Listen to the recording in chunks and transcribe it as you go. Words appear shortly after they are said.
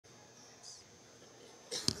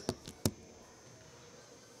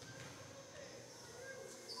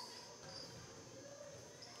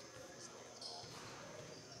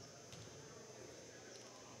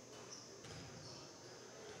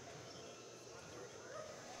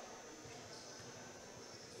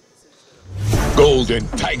Golden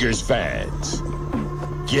Tigers fans,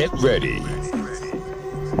 get ready.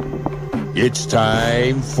 It's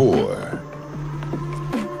time for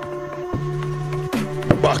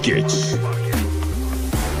buckets,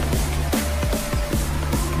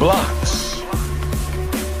 blocks,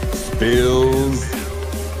 spills,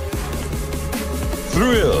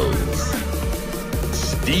 thrills,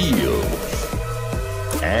 steals,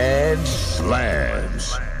 and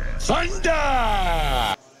slams.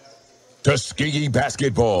 Thunder! Tuskegee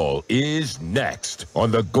basketball is next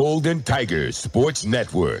on the Golden Tigers Sports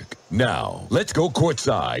Network. Now, let's go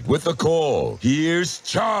courtside with the call. Here's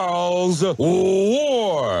Charles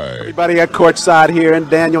Ward. Everybody at courtside here in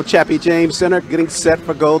Daniel Chappie James Center, getting set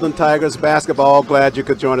for Golden Tigers basketball. Glad you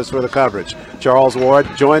could join us for the coverage. Charles Ward,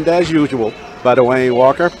 joined as usual by Dwayne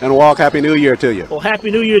Walker. And Walk, Happy New Year to you. Well,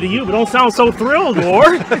 Happy New Year to you, but don't sound so thrilled,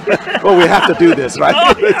 Ward. Well, we have to do this, right?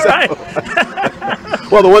 Oh, yeah, right.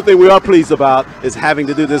 Well, the one thing we are pleased about is having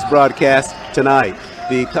to do this broadcast tonight.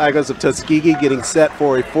 The Tigers of Tuskegee getting set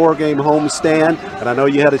for a 4-game homestand. And I know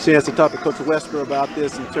you had a chance to talk to Coach Wester about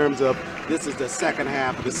this in terms of this is the second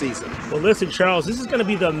half of the season. Well, listen, Charles, this is going to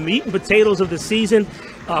be the meat and potatoes of the season.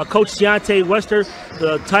 Coach Deontay Wester,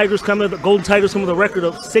 the Golden Tigers come with a record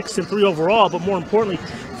of 6-3 overall, but more importantly,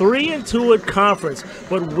 3-2 at conference.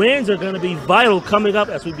 But wins are going to be vital coming up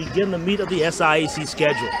as we begin the meat of the SIAC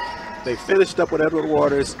schedule. They finished up with Edward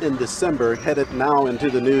Waters in December, headed now into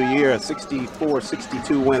the new year, a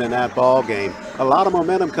 64-62 win in that ball game. A lot of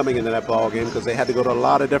momentum coming into that ball game because they had to go to a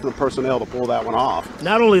lot of different personnel to pull that one off.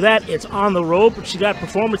 Not only that, it's on the road, but you got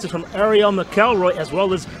performances from Ariel McElroy as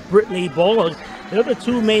well as Brittany Boland. They're the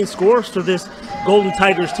two main scorers for this Golden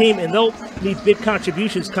Tigers team, and they'll need big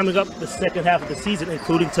contributions coming up the second half of the season,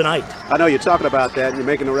 including tonight. I know you're talking about that, and you're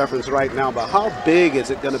making a reference right now, but how big is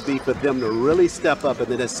it going to be for them to really step up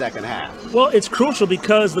into this second half? Well, it's crucial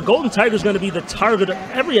because the Golden Tigers are going to be the target of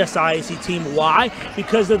every SIAC team. Why?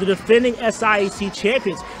 Because they're the defending SIAC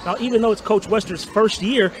champions. Now, even though it's Coach Wester's first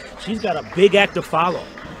year, she's got a big act to follow.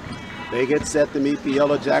 They get set to meet the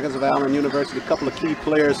Yellow Jackets of Allen University. A couple of key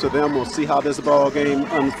players for them. We'll see how this ball game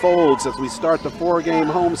unfolds as we start the 4-game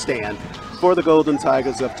homestand for the Golden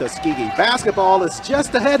Tigers of Tuskegee. Basketball is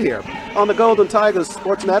just ahead here on the Golden Tigers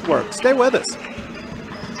Sports Network. Stay with us.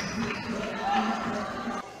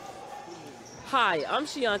 Hi, I'm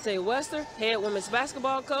Deontay Wester, head women's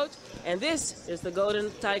basketball coach, and this is the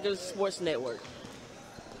Golden Tigers Sports Network.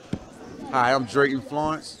 Hi, I'm Drayton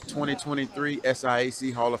Florence, 2023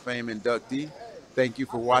 SIAC Hall of Fame inductee. Thank you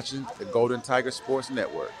for watching the Golden Tiger Sports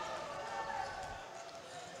Network.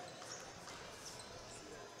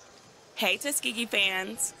 Hey Tuskegee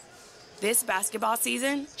fans! This basketball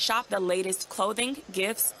season, shop the latest clothing,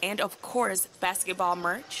 gifts, and of course, basketball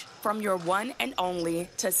merch from your one and only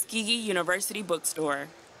Tuskegee University bookstore.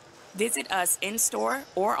 Visit us in-store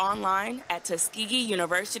or online at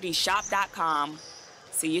TuskegeeUniversityShop.com.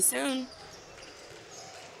 See you soon.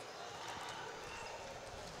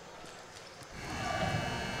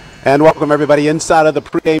 And welcome everybody inside of the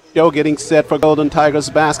pregame show, getting set for Golden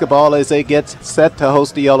Tigers basketball as they get set to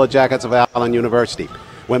host the Yellow Jackets of Allen University.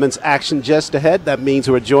 Women's action just ahead. That means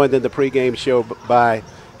we're joined in the pregame show by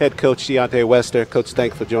head coach Deontay Wester. Coach,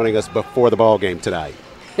 thanks for joining us before the ball game tonight.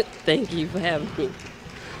 Thank you for having me.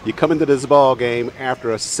 You come into this ball game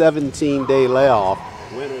after a 17-day layoff.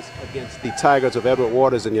 Winners against the Tigers of Edward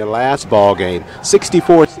Waters in your last ball game.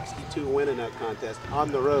 64-62 win in that contest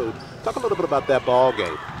on the road. Talk a little bit about that ball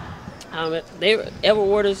game. Edward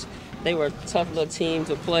Waters, they were a tough little team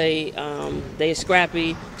to play. They're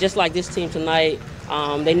scrappy, just like this team tonight.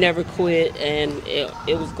 They never quit, and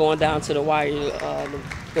it was going down to the wire.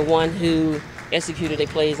 The one who executed their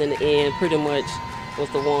plays in the end pretty much was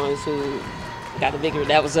the ones who got the victory.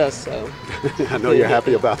 That was us. So I know you're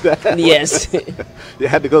happy about that. Yes. You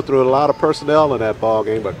had to go through a lot of personnel in that ball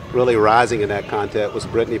game, but really rising in that contest was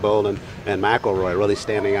Brittany Boland and McElroy really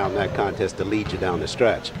standing out in that contest to lead you down the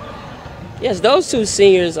stretch. Yes, those two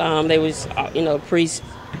seniors, they was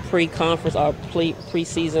pre-conference or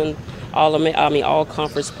preseason all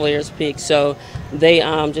conference players picked. So they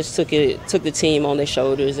just took the team on their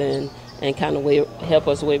shoulders and kind of help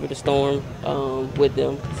us weather the storm with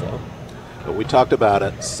them. So. We talked about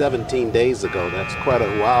it 17 days ago. That's quite a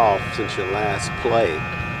while since your last play.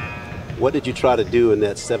 What did you try to do in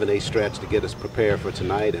that 7-day stretch to get us prepared for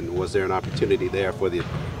tonight? And was there an opportunity there for the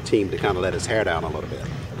team to kind of let its hair down a little bit?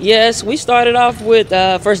 Yes, we started off with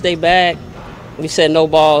first day back. We said no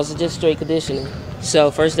balls, just straight conditioning. So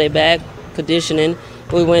first day back, conditioning.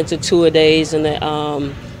 We went to 2-a-days, and then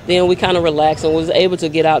then we kind of relaxed and was able to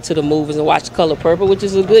get out to the movies and watch Color Purple, which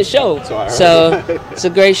is a good show. So it's a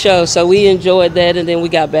great show. So we enjoyed that, and then we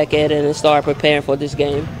got back at it and started preparing for this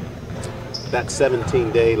game. That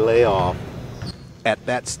 17-day layoff at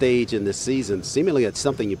that stage in the season, seemingly it's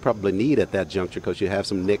something you probably need at that juncture because you have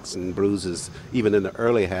some nicks and bruises even in the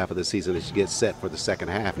early half of the season as you get set for the second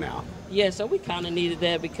half now. Yeah, so we kind of needed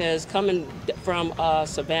that because coming from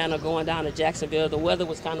Savannah, going down to Jacksonville, the weather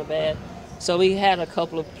was kind of bad. So we had a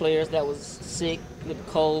couple of players that was sick with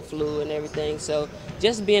cold, flu, and everything. So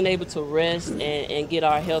just being able to rest and get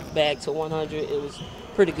our health back to 100, it was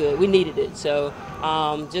pretty good. We needed it. So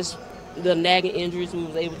just the nagging injuries, we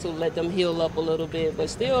was able to let them heal up a little bit, but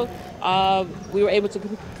still we were able to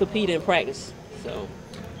compete in practice. So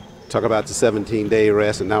talk about the 17-day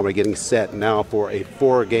rest, and now we're getting set now for a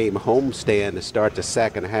 4-game homestand to start the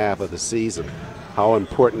second half of the season. How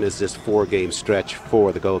important is this 4-game stretch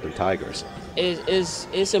for the Golden Tigers?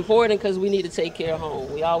 It's important because we need to take care of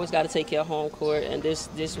home. We always got to take care of home court, and this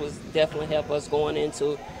was definitely help us going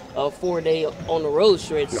into a 4-day on the road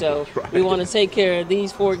stretch. So right. We want to take care of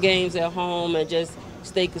these 4 games at home and just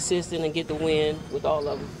stay consistent and get the win with all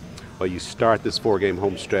of them. Well, you start this 4-game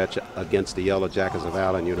home stretch against the Yellow Jackets of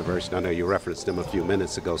Allen University. I know you referenced them a few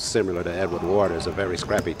minutes ago, similar to Edward Waters, a very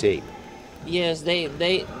scrappy team. Yes,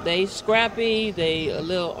 they scrappy. They a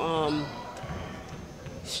little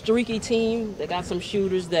streaky team. They got some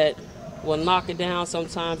shooters that will knock it down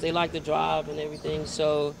sometimes. They like to drive and everything.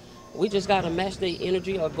 So we just got to match their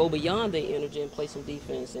energy or go beyond their energy and play some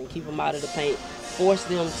defense and keep them out of the paint, force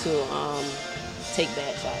them to take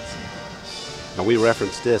bad shots. Now, we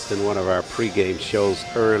referenced this in one of our pregame shows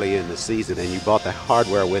early in the season, and you brought the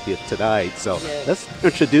hardware with you tonight. So yes. Let's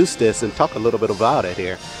introduce this and talk a little bit about it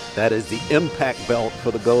here. That is the impact belt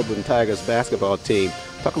for the Golden Tigers basketball team.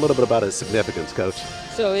 Talk a little bit about its significance, Coach.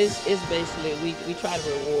 So it's basically we try to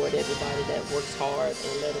reward everybody that works hard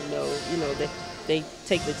and let them know, that they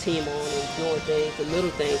take the team on and doing things, the little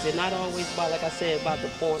things. They're not always about, like I said, about the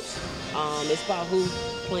points. It's about who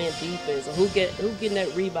playing defense or who getting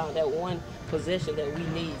that rebound, that one possession that we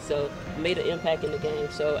need. So made an impact in the game.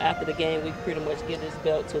 So after the game, we pretty much give this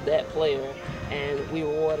belt to that player, and we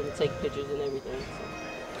reward them and take pictures and everything. So.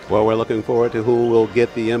 Well, we're looking forward to who will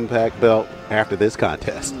get the impact belt after this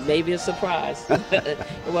contest. Maybe a surprise.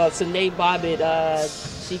 Well, Sanae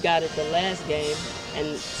Bobbitt, she got it the last game, and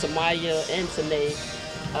Samaya and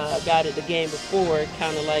Sanae got it the game before,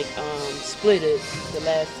 kind of like split it the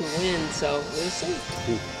last 2 wins. So we'll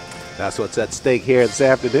see. That's what's at stake here this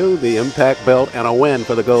afternoon, the impact belt and a win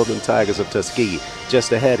for the Golden Tigers of Tuskegee.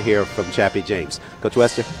 Just ahead here from Chappie James. Coach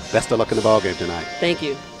Wester, best of luck in the ballgame tonight. Thank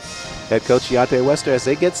you. Head coach Deontay Wester as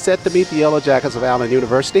they get set to meet the Yellow Jackets of Allen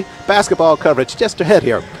University. Basketball coverage just ahead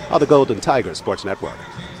here on the Golden Tigers Sports Network.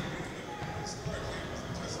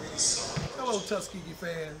 Hello, Tuskegee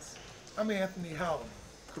fans. I'm Anthony Howland,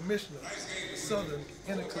 Commissioner of the Southern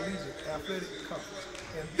Intercollegiate Athletic Conference,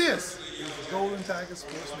 and this is the Golden Tigers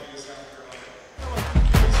Sports Network.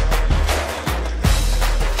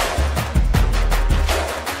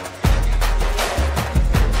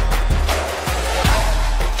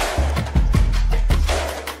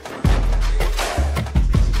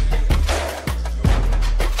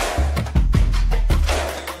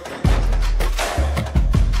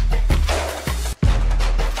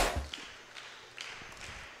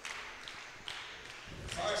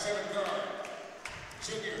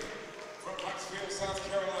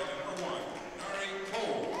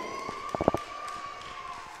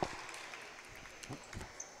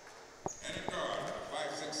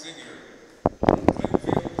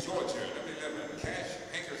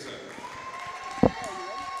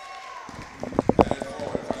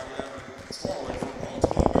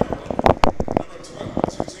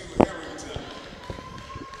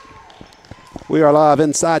 We are live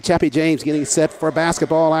inside Chappie James getting set for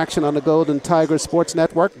basketball action on the Golden Tigers Sports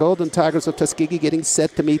Network. Golden Tigers of Tuskegee getting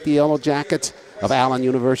set to meet the Yellow Jackets of Allen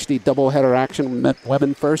University. Doubleheader action,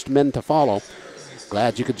 women first, men to follow.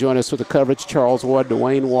 Glad you could join us for the coverage. Charles Ward,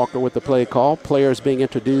 Dwayne Walker with the play call. Players being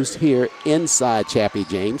introduced here inside Chappie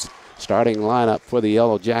James. Starting lineup for the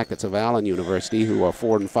Yellow Jackets of Allen University, who are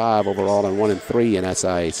 4-5 overall and 1-3 in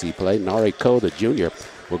SIAC play. Nari Ko, the junior,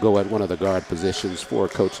 will go at one of the guard positions for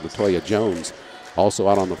Coach Latoya Jones. Also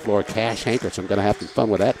out on the floor, Cash Hankerson. Going to have some fun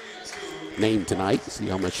with that name tonight. See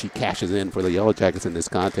how much she cashes in for the Yellow Jackets in this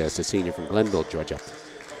contest, a senior from Glenville, Georgia.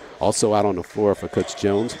 Also out on the floor for Coach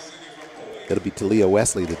Jones, that'll be Talia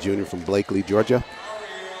Wesley, the junior from Blakely, Georgia.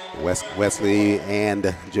 Wesley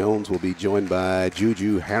and Jones will be joined by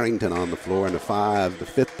Juju Harrington on the floor, and the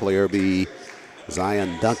fifth player will be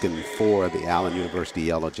Zion Duncan for the Allen University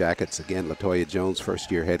Yellow Jackets. Again, LaToya Jones,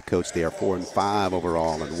 first-year head coach. They are 4-5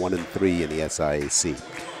 overall and 1-3 in the SIAC.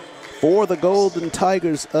 For the Golden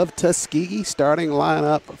Tigers of Tuskegee, starting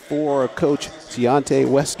lineup for Coach Giante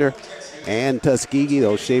Wester and Tuskegee.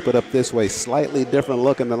 They'll shape it up this way. Slightly different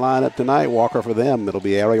look in the lineup tonight. Walker for them. It'll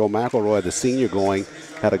be Ariel McElroy, the senior, going.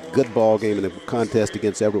 Had a good ball game in the contest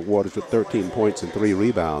against Everett Waters with 13 points and 3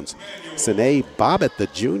 rebounds. Sine Bobbitt, the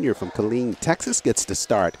junior from Killeen, Texas, gets to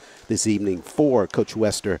start this evening for Coach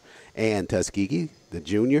Wester and Tuskegee, the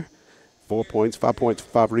junior. 4 points,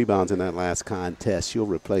 5 rebounds in that last contest. She'll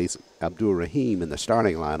replace Abdul Rahim in the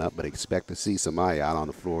starting lineup, but expect to see Samaya out on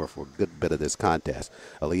the floor for a good bit of this contest.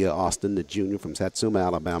 Aaliyah Austin, the junior from Satsuma,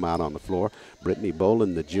 Alabama, out on the floor. Brittany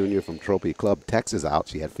Boland, the junior from Trophy Club, Texas, out.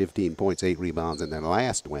 She had 15 points, 8 rebounds in their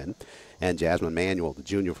last win. And Jasmine Manuel, the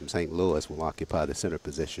junior from St. Louis, will occupy the center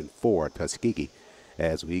position for Tuskegee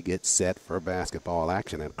as we get set for basketball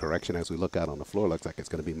action. And correction, as we look out on the floor, looks like it's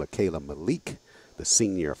going to be Michaela Malik, the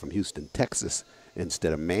senior from Houston, Texas,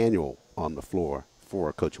 instead of Manuel on the floor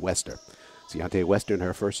for Coach Wester. Giante Wester in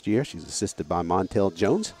her first year. She's assisted by Montel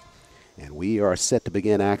Jones. And we are set to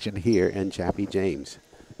begin action here in Chappie James.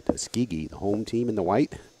 Tuskegee, the home team in the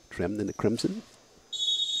white, trimmed in the crimson.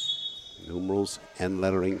 Numerals and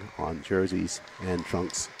lettering on jerseys and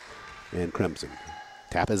trunks in crimson.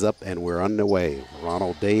 Tap is up and we're underway.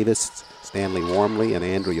 Ronald Davis, Stanley Wormley, and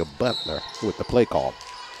Andrea Butler with the play call.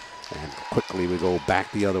 And quickly we go back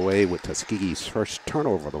the other way with Tuskegee's first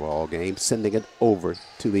turnover of the ball game, sending it over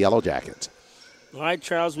to the Yellow Jackets. All right,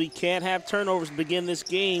 Charles, we can't have turnovers to begin this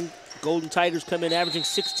game. Golden Tigers come in averaging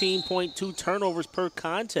 16.2 turnovers per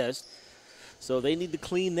contest, so they need to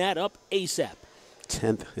clean that up ASAP.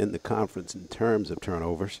 10th in the conference in terms of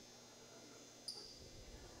turnovers.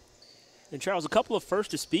 And, Charles, a couple of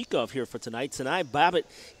firsts to speak of here for tonight. Tonight, Bobbitt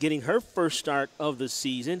getting her first start of the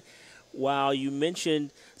season. While you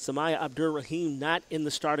mentioned Samaya Abdur-Rahim not in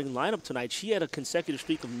the starting lineup tonight, she had a consecutive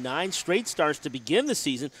streak of 9 straight starts to begin the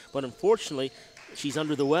season, but unfortunately, she's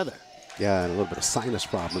under the weather. Yeah, and a little bit of sinus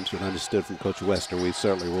problems, but understood from Coach Wester. We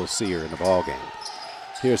certainly will see her in the ball game.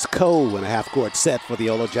 Here's Cole in a half-court set for the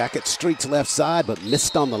Yellow Jackets. Streaks left side, but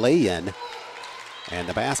missed on the lay-in. And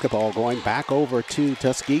the basketball going back over to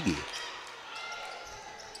Tuskegee.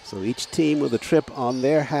 So each team with a trip on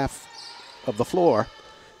their half of the floor.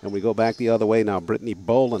 And we go back the other way now. Brittany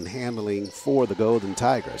Boland handling for the Golden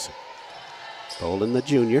Tigers. Boland, the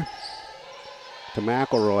junior, to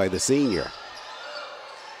McElroy, the senior.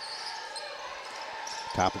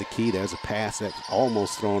 Top of the key, there's a pass that's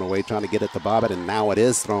almost thrown away, trying to get it to Bobbitt, and now it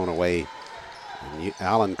is thrown away. And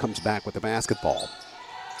Allen comes back with the basketball.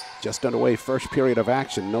 Just underway, first period of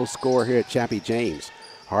action. No score here at Chappie James.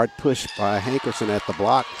 Hard push by Hankerson at the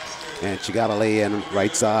block, and she got a lay in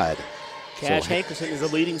right side. Cash Hankerson is the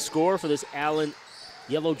leading scorer for this Allen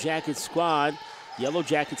Yellow Jackets squad. Yellow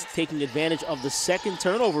Jackets taking advantage of the second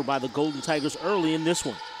turnover by the Golden Tigers early in this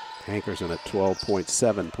one. Hankerson at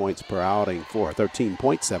 12.7 points per outing for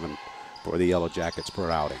 13.7 for the Yellow Jackets per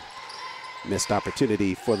outing. Missed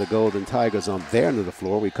opportunity for the Golden Tigers on their end of the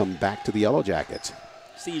floor. We come back to the Yellow Jackets.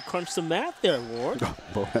 See, you crunched some math there, Ward. Oh,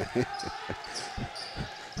 boy.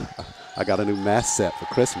 I got a new math set for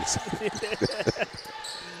Christmas.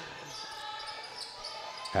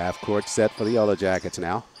 Half-court set for the Yellow Jackets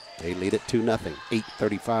now. They lead it 2-0.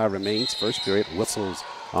 8:35 remains. First period, whistles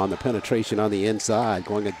on the penetration on the inside,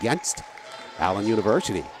 going against Allen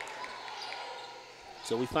University.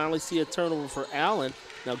 So we finally see a turnover for Allen.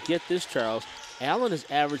 Now get this, Charles. Allen is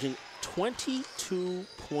averaging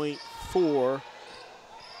 22.4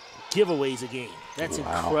 giveaways a game. That's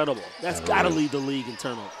incredible. That's got to lead the league in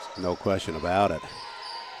turnovers. No question about it.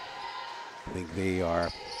 I think they are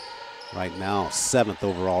right now 7th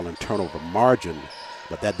overall in turnover margin,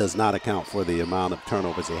 but that does not account for the amount of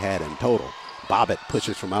turnovers they had in total. Bobbitt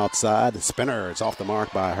pushes from outside. The spinner is off the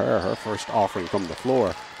mark by her. Her first offering from the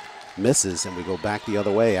floor misses, and we go back the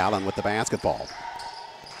other way. Allen with the basketball.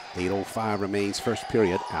 8:05 remains first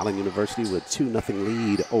period. Allen University with 2-0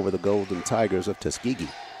 lead over the Golden Tigers of Tuskegee.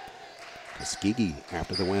 Tuskegee,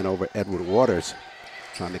 after the win over Edward Waters,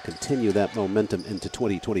 trying to continue that momentum into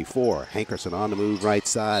 2024. Hankerson on the move right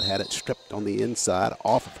side, had it stripped on the inside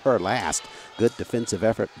off of her last. Good defensive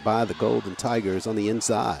effort by the Golden Tigers on the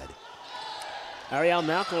inside. Ariel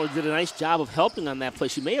Malcolm did a nice job of helping on that play.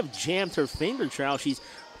 She may have jammed her finger, Charles. She's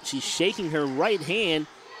shaking her right hand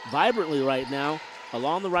vibrantly right now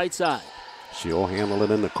along the right side. She'll handle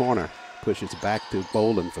it in the corner. Pushes back to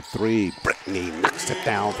Boland for 3. Brittany knocks it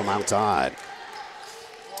down from outside.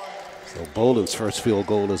 So Boland's first field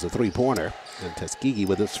goal is a 3-pointer, and Tuskegee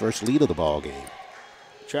with its first lead of the ball game.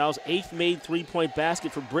 Charles, 8th made three-point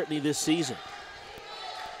basket for Brittany this season.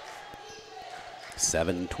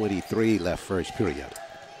 7:23 left first period.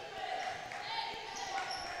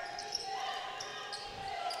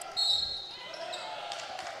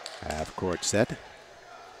 Half court set.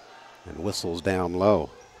 And whistles down low.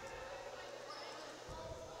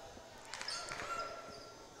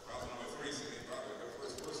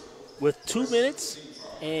 With 2 minutes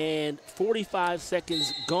and 45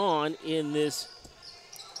 seconds gone in this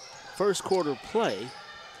first quarter play,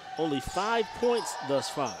 only 5 points thus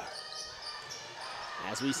far.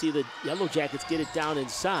 As we see the Yellow Jackets get it down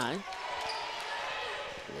inside.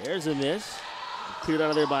 There's a miss. Cleared out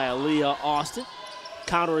of there by Aaliyah Austin.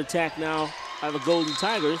 Counterattack now by the Golden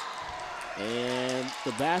Tigers. And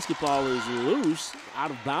the basketball is loose, out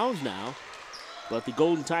of bounds now. But the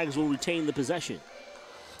Golden Tigers will retain the possession.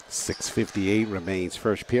 6:58 remains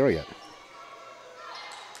first period.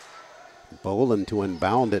 Boland to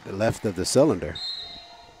inbound it left of the cylinder.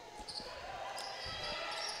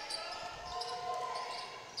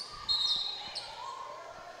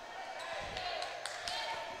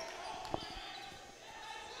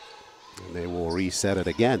 And they will reset it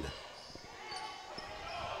again.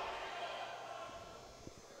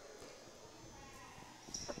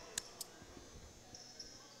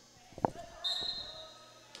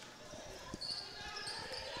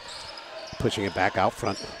 Pushing it back out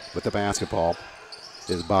front with the basketball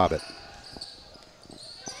is Bobbitt.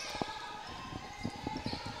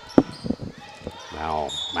 Now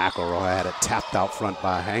McElroy had it tapped out front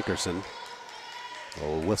by Hankerson.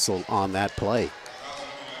 A whistle on that play.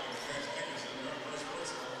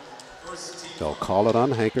 They'll call it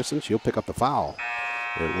on Hankerson. She'll pick up the foul.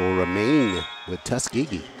 It will remain with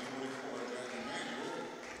Tuskegee.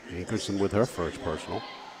 Hankerson with her first personal.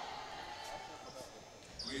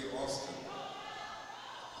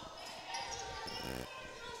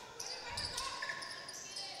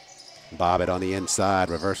 Bobbitt on the inside,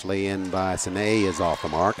 reverse lay-in by Sine is off the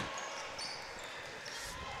mark.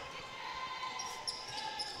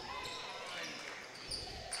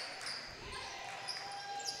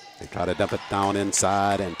 They try to dump it down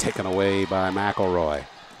inside and taken away by McElroy.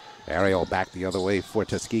 Ariel back the other way for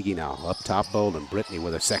Tuskegee now. Up top, Boland. Brittany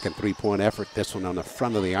with a second three-point effort. This one on the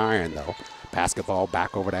front of the iron, though. Basketball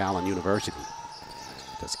back over to Allen University.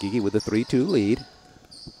 Tuskegee with a 3-2 lead.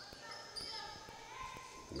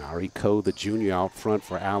 Mari Coe, the junior, out front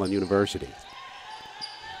for Allen University.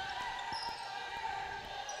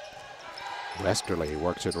 Westerly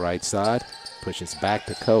works it right side, pushes back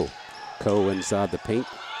to Coe. Coe inside the paint,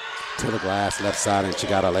 to the glass left side, and she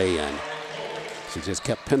got a lay-in. She just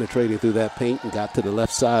kept penetrating through that paint and got to the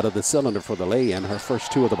left side of the cylinder for the lay-in, her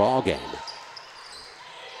first two of the ball game.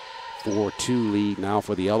 4-2 lead now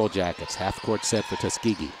for the Yellow Jackets. Half court set for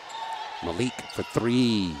Tuskegee. Malik for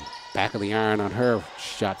three. Back of the iron on her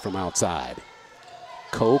shot from outside.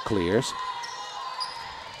 Coe clears.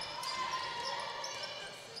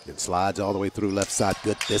 And slides all the way through left side.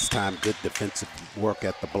 Good this time, good defensive work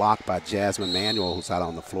at the block by Jasmine Manuel, who's out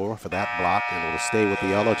on the floor for that block, and it'll stay with the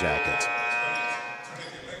Yellow Jackets.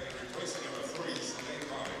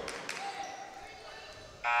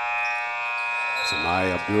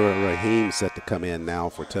 Samaya Abdur-Rahim set to come in now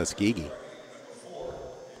for Tuskegee,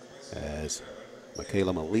 as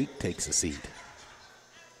Michaela Malik takes a seat.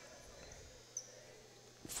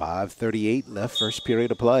 5:38 left first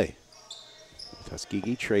period of play.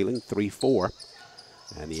 Tuskegee trailing 3-4.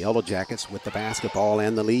 And the Yellow Jackets with the basketball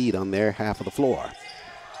and the lead on their half of the floor.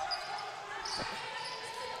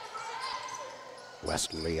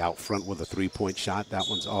 Westerly out front with a three-point shot. That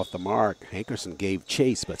one's off the mark. Hankerson gave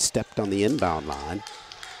chase but stepped on the inbound line.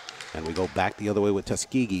 And we go back the other way with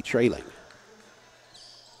Tuskegee trailing.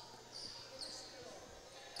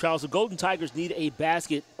 Charles, the Golden Tigers need a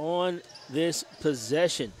basket on this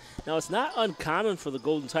possession. Now, it's not uncommon for the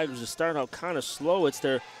Golden Tigers to start out kind of slow.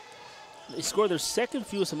 They score their second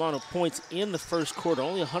fewest amount of points in the first quarter,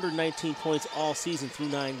 only 119 points all season through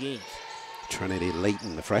 9 games. Trinity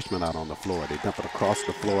Layton, the freshman, out on the floor. They dump it across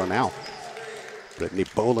the floor now. Brittany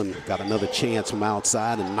Boland got another chance from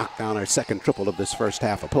outside and knocked down her second triple of this first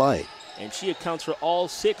half of play. And she accounts for all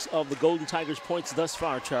 6 of the Golden Tigers' points thus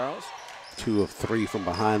far, Charles. 2 of 3 from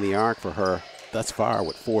behind the arc for her thus far,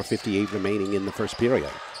 with 4:58 remaining in the first period.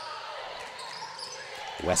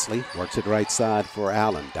 Wesley works it right side for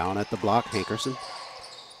Allen. Down at the block, Hankerson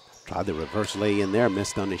tried the reverse lay in there,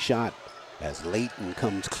 missed on the shot, as Layton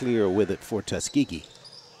comes clear with it for Tuskegee.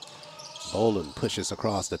 Boland pushes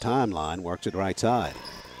across the timeline, works it right side.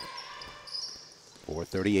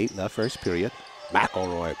 4:38 left first period.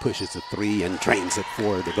 McElroy pushes a 3 and drains it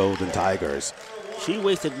for the Golden Tigers. She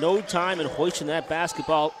wasted no time in hoisting that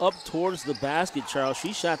basketball up towards the basket, Charles.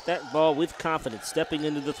 She shot that ball with confidence, stepping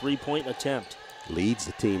into the three-point attempt. Leads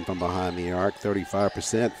the team from behind the arc,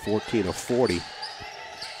 35%, 14 of 40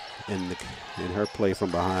 in her play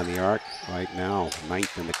from behind the arc. Right now,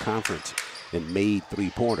 9th in the conference and made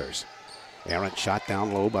three-pointers. Errant shot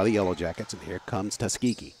down low by the Yellow Jackets, and here comes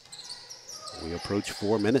Tuskegee. We approach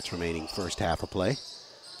 4 minutes remaining first half of play.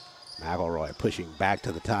 McElroy pushing back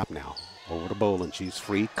to the top now. Over to Boland, she's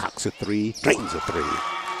free, cocks a three, drains a three.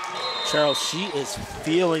 Charles, she is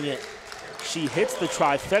feeling it. She hits the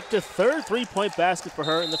trifecta, third three-point basket for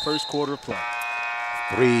her in the first quarter of play.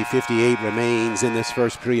 3:58 remains in this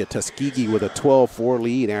first period. Tuskegee with a 12-4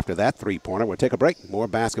 lead after that three-pointer. We'll take a break. More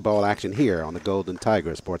basketball action here on the Golden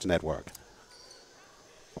Tiger Sports Network.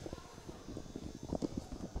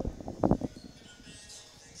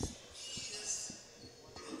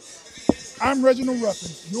 I'm Reginald Ruffin,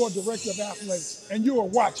 your Director of Athletics, and you are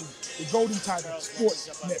watching the Golden Tiger Sports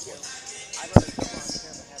Network.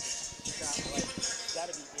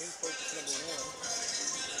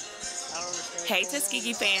 Hey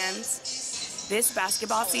Tuskegee fans! This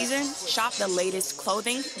basketball season, shop the latest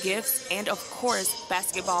clothing, gifts, and of course,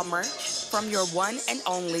 basketball merch from your one and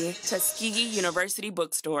only Tuskegee University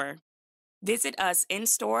bookstore. Visit us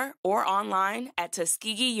in-store or online at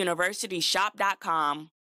TuskegeeUniversityShop.com.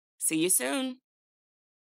 See you soon.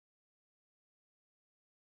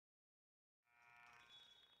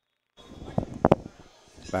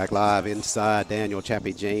 Back live inside Daniel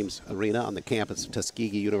Chappie James Arena on the campus of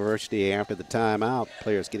Tuskegee University after the timeout.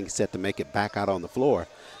 Players getting set to make it back out on the floor.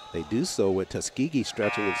 They do so with Tuskegee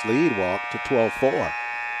stretching its lead walk to 12-4.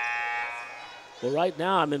 Well, right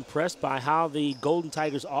now I'm impressed by how the Golden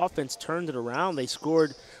Tigers offense turned it around. They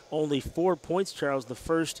scored only 4 points, Charles, the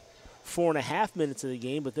first 4.5 minutes of the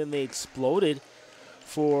game, but then they exploded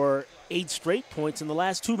for 8 straight points in the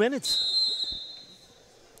last 2 minutes.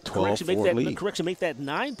 12-4 lead. Correction, make that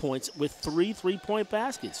 9 points with 3 three-point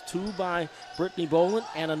baskets, 2 by Brittany Boland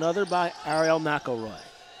and another by Ariel McElroy.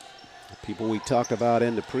 The people we talked about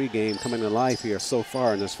in the pregame coming to life here so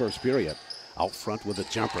far in this first period. Out front with a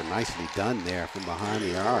jumper, nicely done there from behind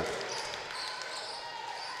the arc.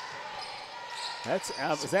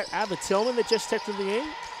 Is that Ava Tillman that just stepped in the game?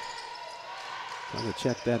 Trying to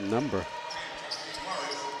check that number.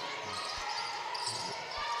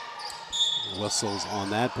 Whistles on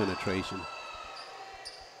that penetration.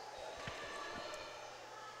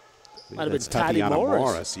 Might have been Tatiana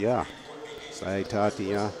Morris. Yeah. Say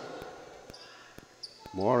Tatiana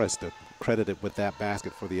Morris credited with that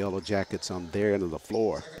basket for the Yellow Jackets on their end of the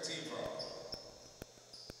floor.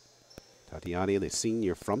 Tatiana, the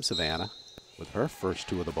senior from Savannah, with her first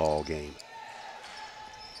 2 of the ball game.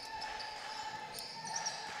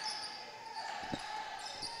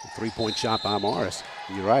 Three-point shot by Morris.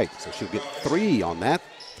 You're right. So she'll get 3 on that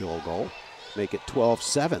field goal, make it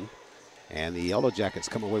 12-7. And the Yellow Jackets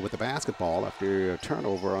come away with the basketball after a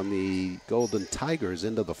turnover on the Golden Tigers'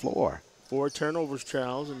 end of the floor. 4 turnovers,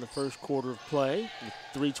 Charles, in the first quarter of play, with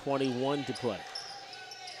 3:21 to play.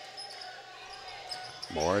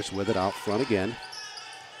 Morris with it out front again.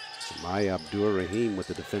 Samaya Abdur-Rahim with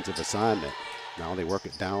the defensive assignment. Now they work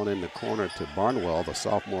it down in the corner to Barnwell, the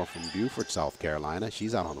sophomore from Beaufort, South Carolina.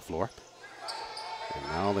 She's out on the floor. And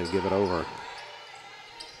now they give it over.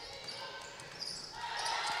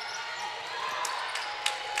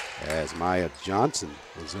 As Maya Johnson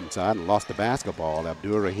was inside and lost the basketball,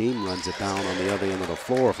 Abdur-Rahim runs it down on the other end of the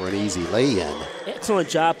floor for an easy lay-in. Excellent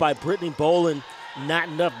job by Brittany Boland. Not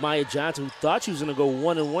enough Maya Johnson, who thought she was going to go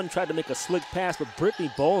 1-on-1, tried to make a slick pass, but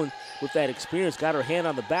Brittany Boland, with that experience, got her hand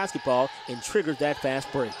on the basketball and triggered that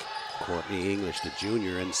fast break. Courtney English, the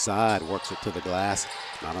junior, inside, works it to the glass.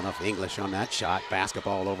 Not enough English on that shot.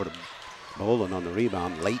 Basketball over to Boland on the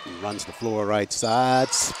rebound. Layton runs the floor right side.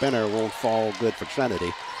 Spinner won't fall good for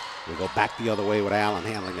Trinity. We go back the other way with Allen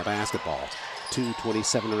handling the basketball.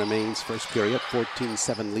 2:27 remains, first period,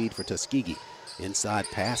 14-7 lead for Tuskegee. Inside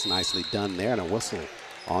pass, nicely done there, and a whistle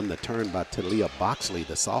on the turn by Talia Boxley,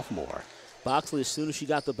 the sophomore. Boxley, as soon as she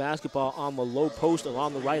got the basketball on the low post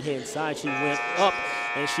along the right-hand side, she went up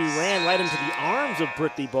and she ran right into the arms of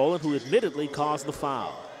Brittany Boland, who admittedly caused the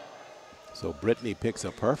foul. So Brittany picks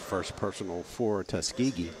up her first personal for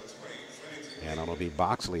Tuskegee, and it'll be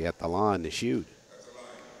Boxley at the line to shoot.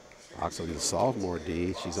 Boxley, the sophomore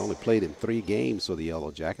D, she's only played in 3 games for the Yellow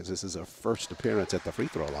Jackets. This is her first appearance at the free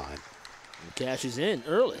throw line. And cashes in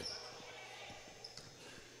early.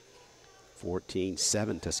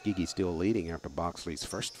 14-7, Tuskegee still leading after Boxley's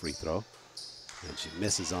first free throw. And she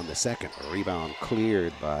misses on the second. A rebound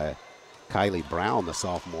cleared by Kylie Brown, the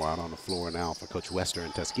sophomore, out on the floor now for Coach Wester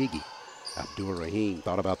and Tuskegee. Abdul Rahim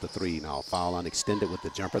thought about the three. Now foul unextended with the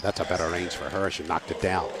jumper. That's a better range for her. She knocked it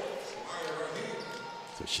down.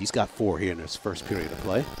 So she's got 4 here in this first period of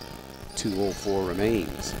play. 2:04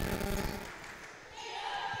 remains.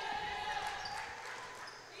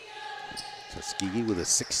 Tuskegee with a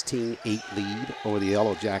 16-8 lead over the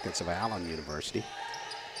Yellow Jackets of Allen University.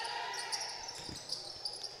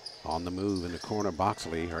 On the move in the corner,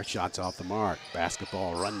 Boxley. Her shot's off the mark.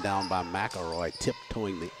 Basketball run down by McElroy,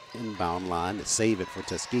 tiptoeing the inbound line to save it for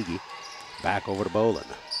Tuskegee. Back over to Boland.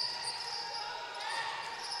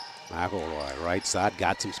 McElroy, right side,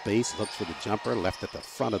 got some space, looks for the jumper, left at the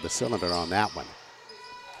front of the cylinder on that one.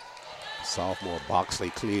 Sophomore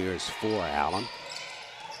Boxley clears for Allen.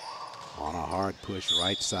 On a hard push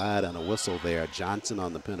right side and a whistle there. Johnson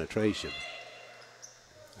on the penetration.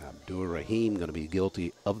 Abdul Rahim going to be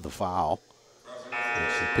guilty of the foul.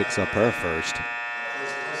 And she picks up her first.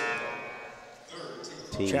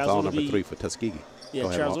 Team foul number 3 for Tuskegee.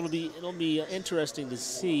 Yeah, Charles, it'll be interesting to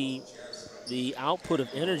see the output of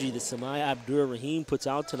energy that Samaya Abdul Rahim puts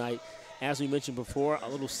out tonight. As we mentioned before, a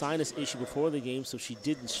little sinus issue before the game, so she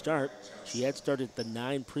didn't start. She had started the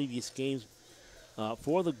 9 previous games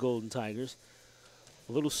for the Golden Tigers.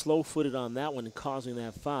 A little slow-footed on that one and causing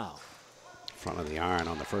that foul. Front of the iron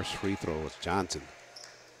on the first free throw was Johnson,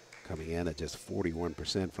 coming in at just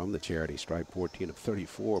 41% from the charity stripe, 14 of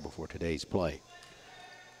 34 before today's play.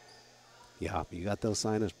 Yeah, you got those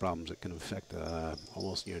sinus problems that can affect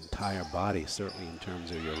almost your entire body, certainly in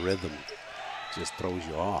terms of your rhythm. Just throws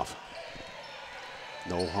you off.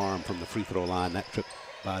 No harm from the free throw line. That trip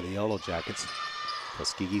by the Yellow Jackets.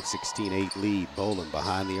 Tuskegee 16-8 lead. Boland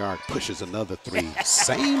behind the arc pushes another 3.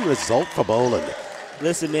 Same result for Boland.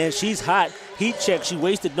 Listen, man, she's hot. Heat check. She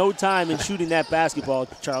wasted no time in shooting that basketball,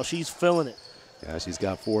 Charles. She's feeling it. Yeah, she's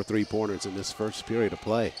got 4 3-pointers in this first period of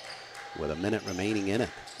play with a minute remaining in it.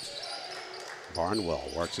 Barnwell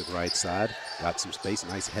works it right side. Got some space.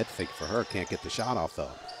 Nice head fake for her. Can't get the shot off, though.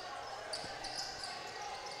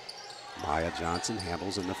 Maya Johnson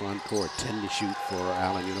handles in the front court. 10 to shoot for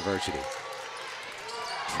Allen University.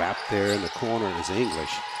 Trapped there in the corner is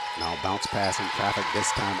English. Now bounce pass in traffic,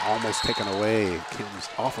 this time almost taken away. Comes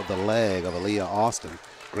off of the leg of Aaliyah Austin.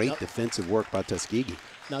 Great defensive work by Tuskegee.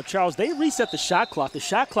 Now, Charles, they reset the shot clock. The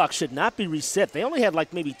shot clock should not be reset. They only had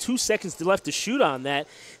like maybe 2 seconds left to shoot on that.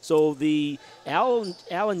 So the Allen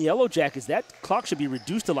Yellow Jackets, that clock should be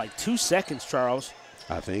reduced to like 2 seconds, Charles.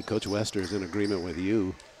 I think Coach Wester is in agreement with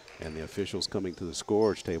you and the officials coming to the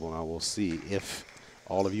scorer's table. Now we'll see if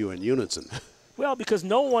all of you are in unison. Well, because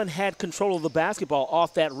no one had control of the basketball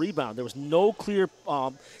off that rebound. There was no clear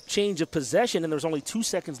change of possession, and there was only 2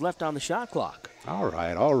 seconds left on the shot clock. All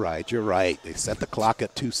right. You're right. They set the clock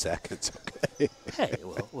at 2 seconds. Okay. Hey,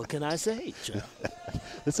 well, what can I say, Joe?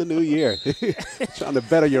 It's a new year. Trying to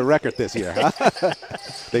better your record this year, huh?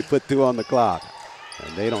 They put 2 on the clock,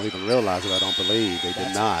 and they don't even realize it, I don't believe. They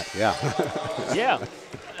did not, yeah. Yeah.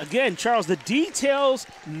 Again, Charles, the details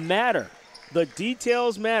matter. The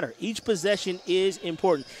details matter. Each possession is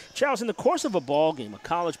important. Charles, in the course of a ball game, a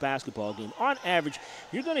college basketball game, on average,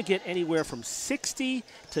 you're going to get anywhere from 60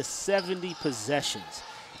 to 70 possessions.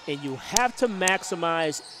 And you have to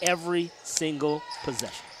maximize every single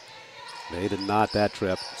possession. They did not that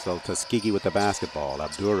trip. So Tuskegee with the basketball.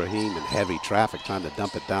 Abdul Rahim in heavy traffic trying to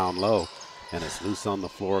dump it down low. And it's loose on the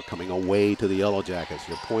floor coming away to the Yellow Jackets.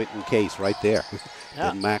 Your point in case right there.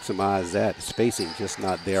 Yeah. Didn't maximize that. Spacing just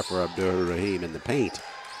not there for Abdul Rahim in the paint.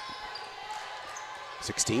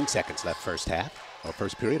 16 seconds left first half, or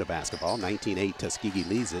first period of basketball. 19-8, Tuskegee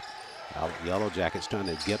leads it. Yellow Jackets trying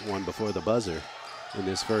to get one before the buzzer in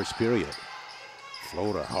this first period.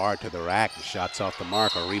 Floater hard to the rack. The shot's off the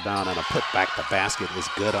mark. A rebound and a putback. The basket is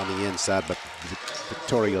good on the inside, but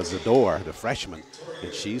Victoria Zador, the freshman,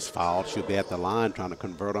 and she's fouled. She'll be at the line trying to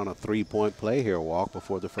convert on a 3-point play here, Walk,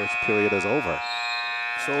 before the first period is over.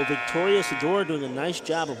 So Victoria Zador doing a nice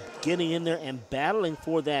job of getting in there and battling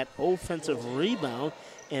for that offensive rebound.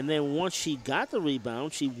 And then once she got the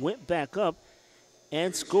rebound, she went back up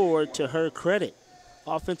and scored, to her credit.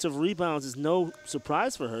 Offensive rebounds is no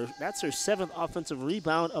surprise for her. That's her 7th offensive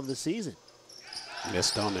rebound of the season.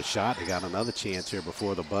 Missed on the shot. They got another chance here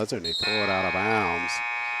before the buzzer, and they throw it out of bounds.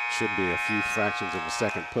 Should be a few fractions of a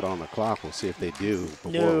second put on the clock. We'll see if they do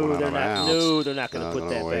before it went out of bounds. No, they're not going to put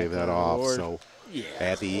that back. Wave that off. So yeah.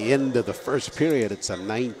 At the end of the first period, it's a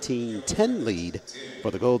 19-10 lead for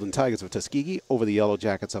the Golden Tigers of Tuskegee over the Yellow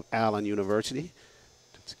Jackets of Allen University.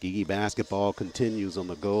 Tuskegee basketball continues on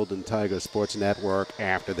the Golden Tigers Sports Network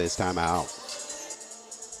after this timeout.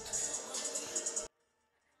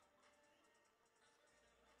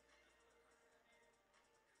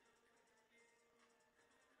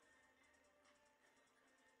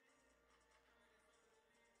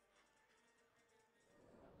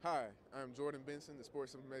 Hi, I'm Jordan Benson, the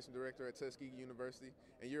Sports Information Director at Tuskegee University,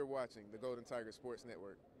 and you're watching the Golden Tiger Sports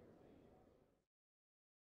Network.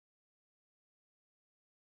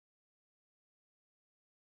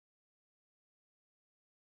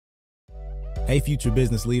 Hey, future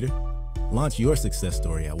business leader. Launch your success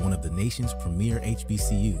story at one of the nation's premier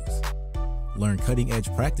HBCUs. Learn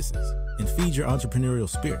cutting-edge practices and feed your entrepreneurial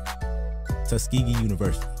spirit. Tuskegee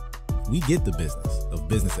University. We get the business of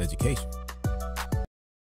business education.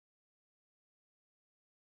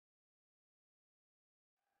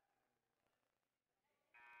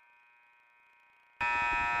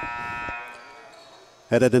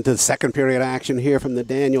 Headed into the second period action here from the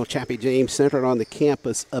Daniel Chappie James Center on the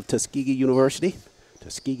campus of Tuskegee University.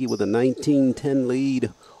 Tuskegee with a 19-10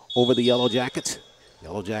 lead over the Yellow Jackets.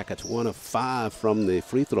 Yellow Jackets 1 of 5 from the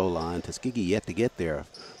free throw line. Tuskegee yet to get there.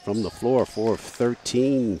 From the floor, 4 of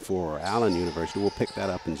 13 for Allen University. We'll pick that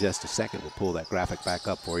up in just a second. We'll pull that graphic back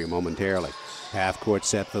up for you momentarily. Half court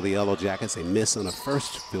set for the Yellow Jackets. They miss on a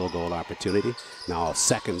first field goal opportunity. Now a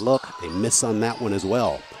second look. They miss on that one as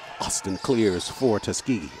well. Austin clears for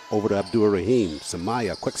Tuskegee. Over to Abdur-Rahim.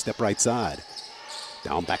 Samaya, quick step right side.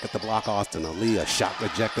 Down back at the block, Austin. Aaliyah, shot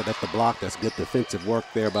rejected at the block. That's good defensive work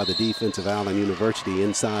there by the defense of Allen University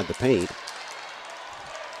inside the paint.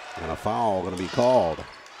 And a foul going to be called.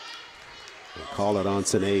 They call it on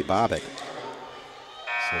Sine Bobbitt.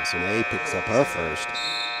 So Sine picks up her first.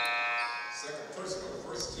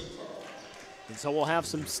 And so we'll have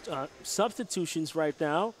some substitutions right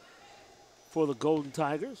now for the Golden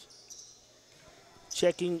Tigers.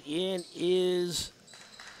 Checking in is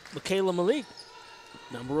Michaela Malik,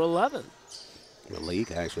 number 11.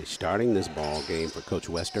 Malik actually starting this ball game for Coach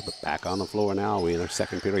Wester, but back on the floor now. We're in our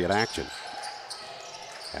second period action.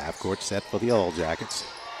 Half court set for the Yellow Jackets.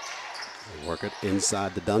 They work it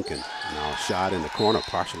inside the Duncan. Now a shot in the corner,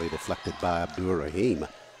 partially deflected by Abdur-Rahim.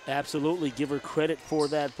 Absolutely. Give her credit for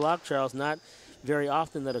that block, Charles. Not very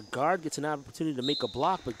often that a guard gets an opportunity to make a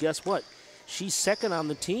block, but guess what? She's second on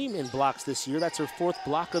the team in blocks this year. That's her 4th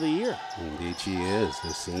block of the year. Indeed she is. A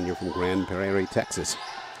senior from Grand Prairie, Texas.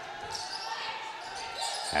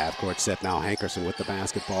 Half court set now. Hankerson with the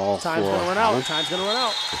basketball. Time's going to run out. Time's going to run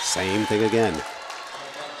out. The same thing again.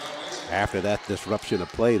 After that disruption of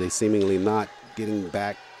play, they seemingly not getting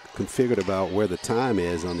back configured about where the time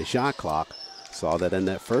is on the shot clock. Saw that in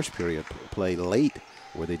that first period play late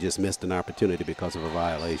where they just missed an opportunity because of a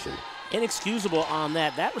violation. Inexcusable on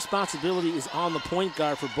that. That responsibility is on the point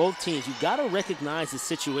guard for both teams. You've got to recognize the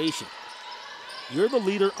situation. You're the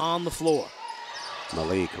leader on the floor.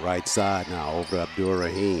 Malik, right side now, over to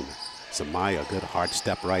Abdur-Rahim. Samaya, good hard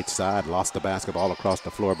step right side. Lost the basketball across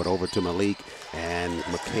the floor, but over to Malik. And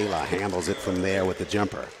Michaela handles it from there with the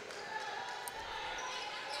jumper.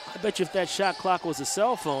 I bet you if that shot clock was a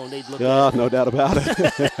cell phone, they'd look at it. No doubt about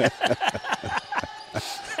it.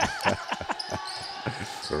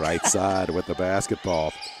 Right side with the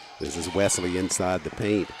basketball. This is Wesley inside the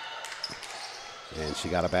paint. And she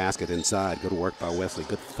got a basket inside. Good work by Wesley.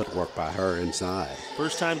 Good footwork by her inside.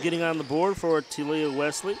 First time getting on the board for Talia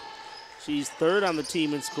Wesley. She's 3rd on the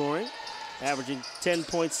team in scoring, averaging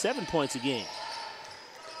 10.7 points a game.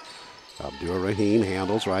 Abdur-Rahim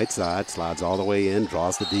handles right side, slides all the way in,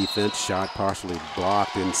 draws the defense. Shot partially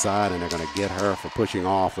blocked inside, and they're going to get her for pushing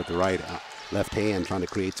off with the left hand, trying to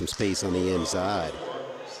create some space on the inside.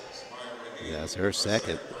 That's her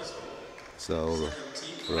second. So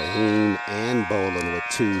Rahim and Boland with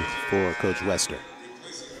 2 for Coach Wester.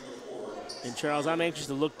 And Charles, I'm anxious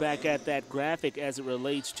to look back at that graphic as it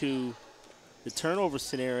relates to the turnover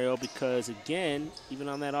scenario because, again, even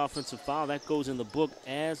on that offensive foul, that goes in the book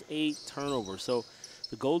as a turnover. So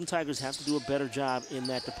the Golden Tigers have to do a better job in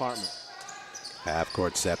that department. Half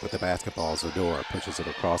court set with the basketball. Zador pushes it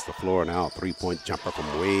across the floor now. 3-point jumper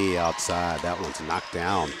from way outside. That one's knocked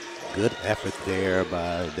down. Good effort there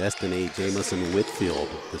by Destiny Jamison-Whitfield,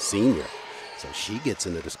 the senior. So she gets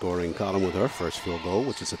into the scoring column with her first field goal,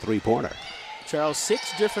 which is a 3-pointer. Charles,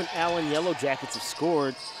 6 different Allen Yellow Jackets have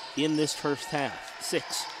scored in this first half.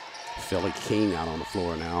 6. Philly King out on the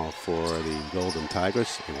floor now for the Golden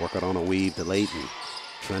Tigers. They work it on a weave to Layton.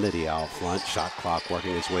 Trinity out front. Shot clock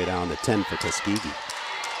working its way down to 10 for Tuskegee.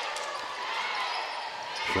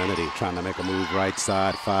 Trinity trying to make a move right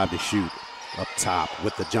side. 5 to shoot. Up top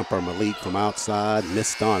with the jumper. Malik from outside.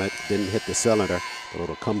 Missed on it. Didn't hit the cylinder. But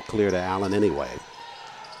it'll come clear to Allen anyway.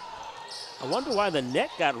 I wonder why the net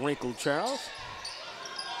got wrinkled, Charles.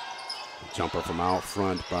 Jumper from out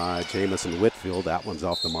front by Jamison-Whitfield. That one's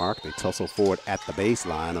off the mark. They tussle forward at the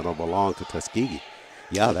baseline, and it'll belong to Tuskegee.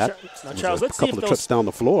 Yeah, that now, Charles, a couple of trips down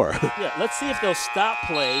the floor. Yeah, let's see if they'll stop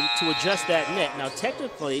play to adjust that net. Now,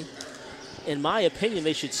 technically, in my opinion,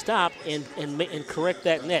 they should stop and correct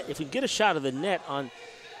that net. If we get a shot of the net on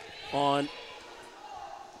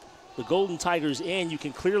the Golden Tigers end, you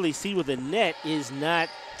can clearly see where the net is not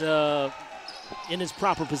in its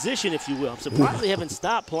proper position, if you will. I'm surprised they haven't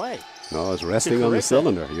stopped play. No, it's resting on the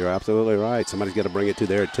cylinder. You're absolutely right. Somebody's got to bring it to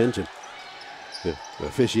their attention. The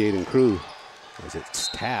officiating crew, as it's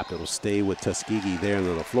tapped, it'll stay with Tuskegee there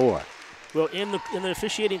on the floor. Well, in the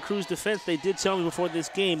officiating crew's defense, they did tell me before this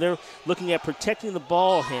game they're looking at protecting the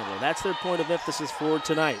ball handler. That's their point of emphasis for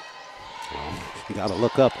tonight. Well, you got to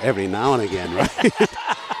look up every now and again, right?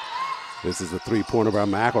 This is the three-pointer by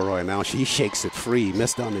McElroy. Now she shakes it free.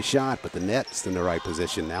 Missed on the shot, but the net's in the right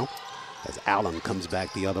position now. As Allen comes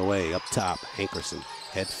back the other way, up top, Hankerson,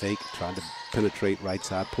 head fake, tried to penetrate right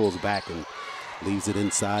side, pulls back and leaves it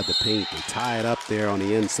inside the paint. They tie it up there on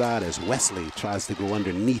the inside as Wesley tries to go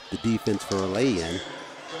underneath the defense for a lay-in.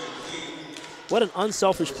 What an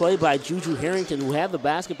unselfish play by Juju Harrington, who had the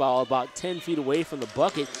basketball about 10 feet away from the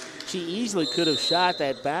bucket. She easily could have shot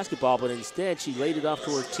that basketball, but instead she laid it off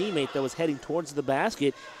to her teammate that was heading towards the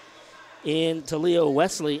basket, and Talia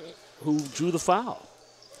Wesley, who drew the foul.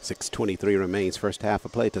 6:23 remains, first half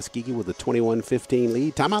of play. Tuskegee with a 21-15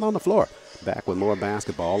 lead. Timeout on the floor. Back with more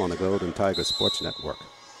basketball on the Golden Tigers Sports Network.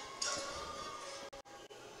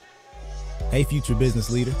 Hey, future business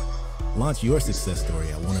leader. Launch your success story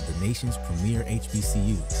at one of the nation's premier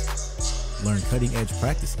HBCUs. Learn cutting-edge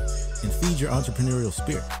practices and feed your entrepreneurial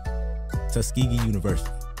spirit. Tuskegee University.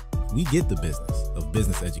 We get the business of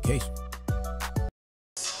business education.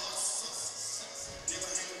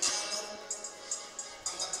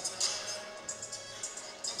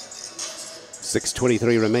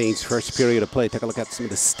 .6:23 remains, first period of play. Take a look at some of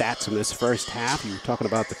the stats from this first half. You were talking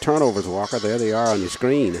about the turnovers, Walker. There they are on your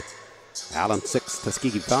screen. Allen 6,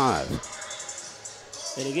 Tuskegee 5.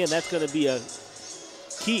 And again, that's going to be a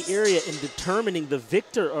key area in determining the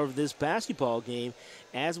victor of this basketball game.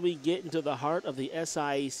 As we get into the heart of the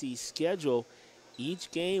SIAC schedule,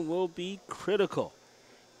 each game will be critical.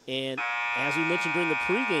 And as we mentioned during the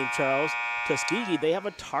pregame, Charles, Tuskegee, they have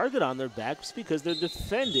a target on their backs because they're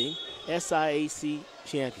defending SIAC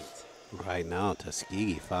champions. Right now,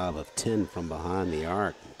 Tuskegee 5 of 10 from behind the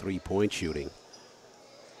arc, three-point shooting.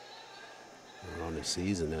 On the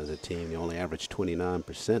season as a team, you only average 29%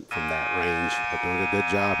 from that range, but doing a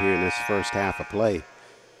good job here in this first half of play.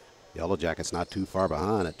 Yellow Jackets not too far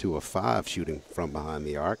behind at 2 of 5 shooting from behind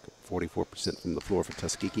the arc. 44% from the floor for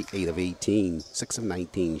Tuskegee, 8 of 18, 6 of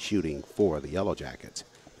 19 shooting for the Yellow Jackets.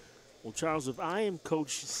 Well, Charles, if I am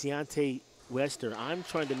Coach Ciante Wester, I'm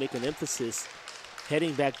trying to make an emphasis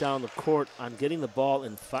heading back down the court on getting the ball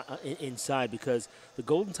inside, because the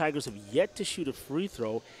Golden Tigers have yet to shoot a free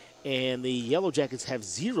throw, and the Yellow Jackets have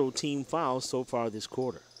 0 team fouls so far this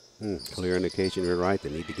quarter. Clear indication you're right. They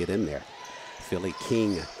need to get in there. Philly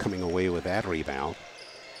King coming away with that rebound.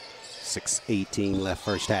 6:18 left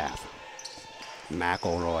first half.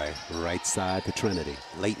 McElroy, right side to Trinity.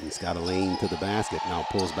 Layton's got a lane to the basket, now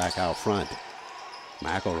pulls back out front.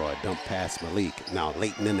 McElroy dump past Malik. Now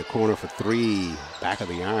Layton in the corner for 3. Back of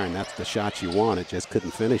the iron, that's the shot you wanted, just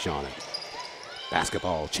couldn't finish on it.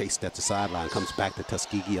 Basketball chased at the sideline, comes back to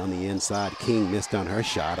Tuskegee on the inside. King missed on her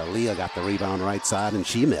shot. Aaliyah got the rebound right side, and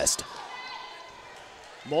she missed.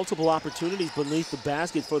 Multiple opportunities beneath the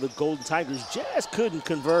basket for the Golden Tigers, just couldn't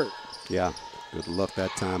convert. Yeah, good luck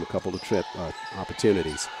that time, a couple of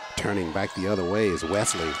opportunities. Turning back the other way is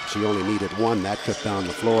Wesley. She only needed 1 that trip down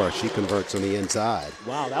the floor. She converts on the inside.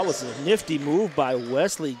 Wow, that was a nifty move by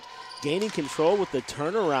Wesley, gaining control with the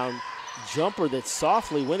turnaround jumper that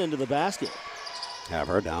softly went into the basket. Have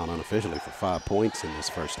her down unofficially for 5 points in this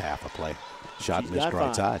first half of play. Shot missed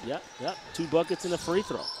right side. Yep. 2 buckets and a free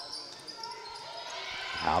throw.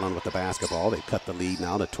 Allen with the basketball. They cut the lead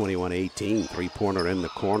now to 21-18. Three-pointer in the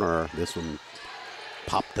corner. This one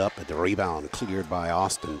popped up at the rebound, cleared by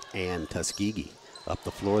Austin and Tuskegee. Up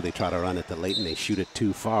the floor, they try to run it to Layton. They shoot it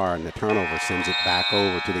too far, and the turnover sends it back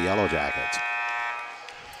over to the Yellow Jackets.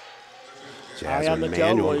 Jasmine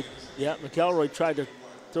Manuel. Yeah, McElroy tried to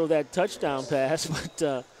throw that touchdown pass, but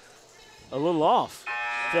a little off.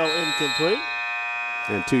 Fell incomplete.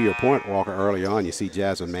 And to your point, Walker, early on, you see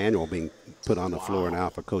Jasmine Manuel being put on the floor now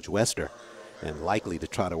for Coach Wester, and likely to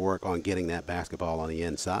try to work on getting that basketball on the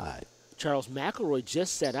inside. Charles, McElroy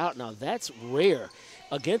just set out. Now, that's rare.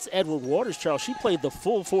 Against Edward Waters, Charles, she played the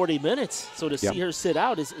full 40 minutes, so to see her sit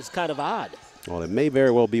out is kind of odd. Well, it may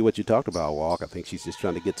very well be what you talked about, Walk. I think she's just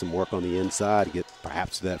trying to get some work on the inside, get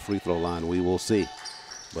perhaps to that free throw line. We will see.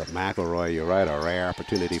 But McElroy, you're right, a rare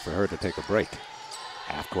opportunity for her to take a break.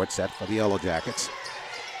 Half-court set for the Yellow Jackets.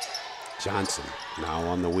 Johnson now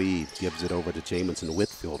on the weave, gives it over to Jamison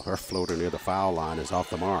with backfield. Her floater near the foul line is off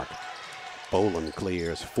the mark. Boland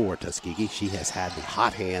clears for Tuskegee. She has had the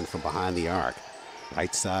hot hand from behind the arc.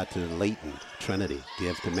 Right side to Layton. Trinity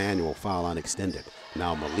gives to Manuel, foul line extended.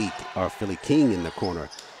 Now Philly King in the corner.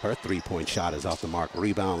 Her three-point shot is off the mark.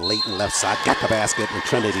 Rebound, Layton left side, got the basket, and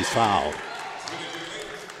Trinity's fouled.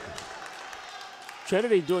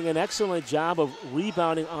 Trinity doing an excellent job of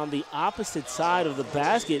rebounding on the opposite side of the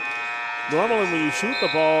basket. Normally when you shoot the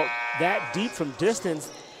ball that deep from distance,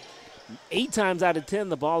 8 times out of 10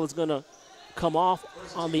 the ball is going to come off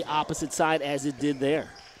on the opposite side as it did there.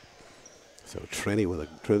 So Trinity with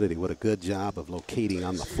a good job of locating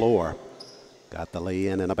on the floor. Got the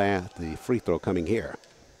lay-in and the free throw coming here.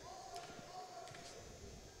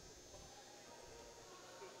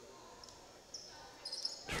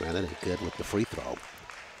 Trinity good with the free throw.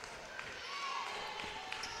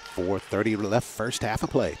 4:30 left, first half of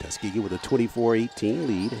play. Tuskegee with a 24-18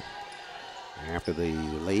 lead after the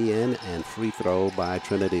lay-in and free throw by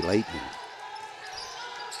Trinity Layton.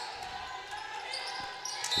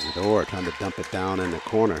 Zador trying to dump it down in the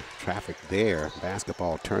corner. Traffic there.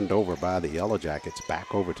 Basketball turned over by the Yellow Jackets.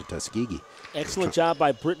 Back over to Tuskegee. Excellent job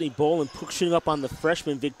by Brittany Boland pushing up on the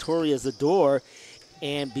freshman Victoria Zador.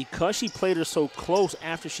 And because she played her so close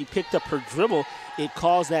after she picked up her dribble, it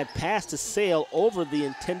caused that pass to sail over the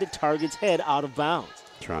intended target's head out of bounds.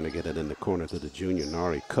 Trying to get it in the corner to the junior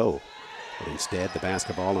Nari Ko. But instead, the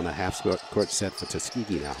basketball on a half-court set for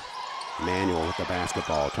Tuskegee now. Manuel with the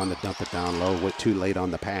basketball, trying to dump it down low, went too late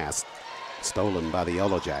on the pass. Stolen by the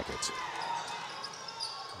Yellow Jackets.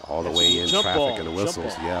 All the way in, traffic and the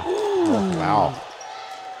whistles, yeah. Oh, wow.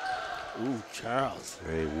 Ooh, Charles.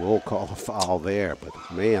 They will call a foul there, but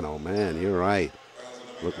man, oh man, you're right.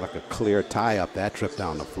 Looked like a clear tie-up, that trip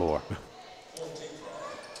down the floor.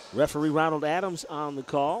 Referee Ronald Adams on the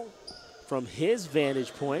call. From his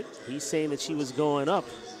vantage point, he's saying that she was going up.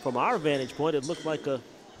 From our vantage point, it looked like a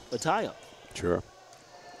tie-up. Sure.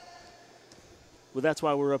 Well, that's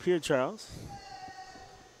why we're up here, Charles.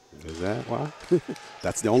 Is that why?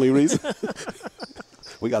 That's the only reason?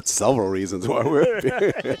 We got several reasons why we're up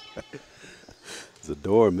here.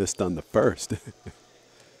 Zador missed on the first.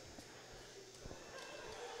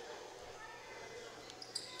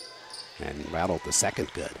 And rattled the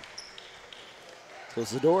second good. So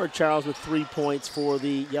Zador, Charles, with 3 points for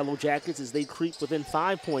the Yellow Jackets as they creep within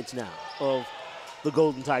 5 points now of the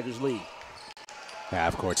Golden Tigers lead.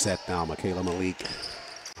 Half-court set now, Michaela Malik.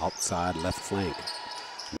 Outside left flank.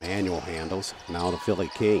 Manuel handles, now to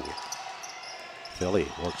Philly King. Philly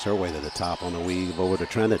works her way to the top on the weave over to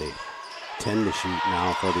Trinity. 10 to shoot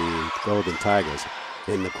now for the Golden Tigers.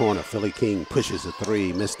 In the corner, Philly King pushes a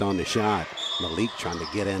three, missed on the shot. Malik trying to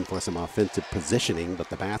get in for some offensive positioning, but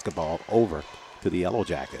the basketball over to the Yellow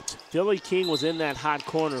Jackets. Philly King was in that hot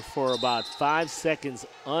corner for about 5 seconds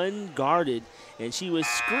unguarded, and she was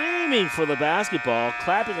screaming for the basketball,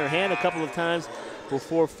 clapping her hand a couple of times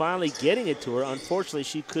before finally getting it to her. Unfortunately,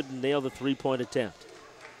 she couldn't nail the three-point attempt.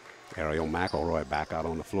 Ariel McElroy back out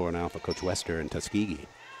on the floor now for Coach Wester and Tuskegee.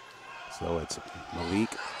 So it's Malik,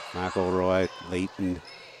 McElroy, Layton,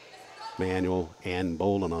 Manuel, and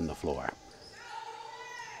Boland on the floor.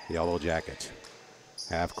 Yellow Jackets.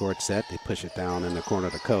 Half-court set, they push it down in the corner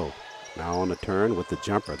to Ko. Now on the turn with the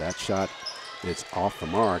jumper. That shot is off the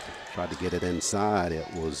mark. Tried to get it inside. It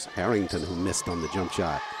was Harrington who missed on the jump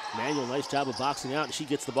shot. Manuel, nice job of boxing out, and she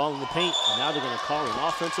gets the ball in the paint. And now they're going to call an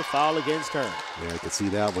offensive foul against her. Yeah, I could see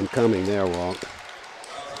that one coming there, Walt.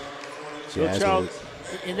 So, Charles,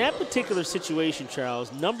 in that particular situation,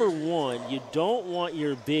 Charles, number one, you don't want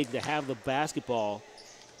your big to have the basketball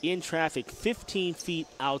in traffic 15 feet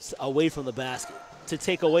out away from the basket to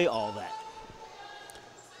take away all that.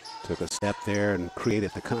 Took a step there and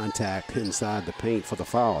created the contact inside the paint for the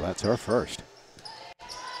foul. That's her first.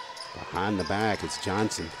 Behind the back, it's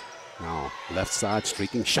Johnson. Now, left side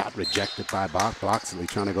streaking, shot rejected by Bloxley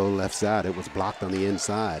trying to go left side. It was blocked on the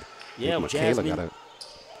inside. Yeah, Michaela got a.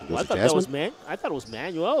 I thought it was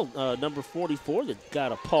Manuel, number 44, that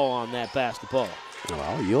got a paw on that basketball. Well,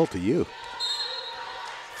 I'll yield to you.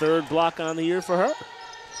 Third block on the year for her.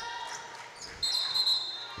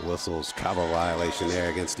 Whistles, travel violation there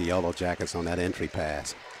against the Yellow Jackets on that entry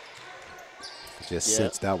pass. Just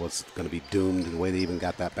sensed that was going to be doomed the way they even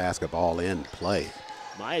got that basketball in play.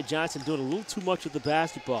 Maya Johnson doing a little too much with the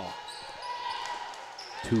basketball.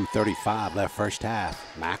 2:35 left first half.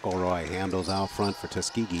 McElroy handles out front for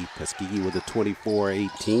Tuskegee. Tuskegee with a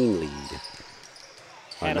 24-18 lead.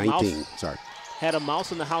 Had a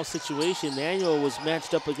mouse in the house situation. Manuel was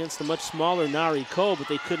matched up against the much smaller Nari Ko, but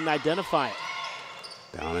they couldn't identify it.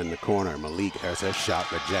 Down in the corner, Malik, there's a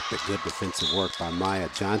shot rejected. Good defensive work by Maya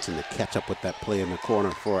Johnson to catch up with that play in the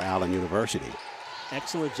corner for Allen University.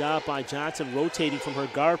 Excellent job by Johnson rotating from her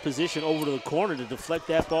guard position over to the corner to deflect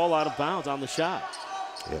that ball out of bounds on the shot.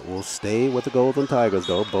 It will stay with the Golden Tigers,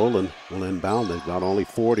 though. Bolin will inbound. They've got only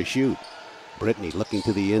 4 to shoot. Brittany looking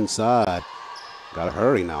to the inside. Got to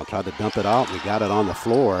hurry now. Tried to dump it out. We got it on the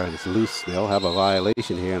floor, and it's loose. They'll have a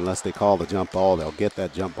violation here unless they call the jump ball. They'll get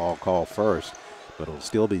that jump ball call first, but it'll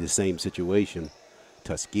still be the same situation.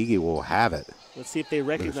 Tuskegee will have it. Let's see if they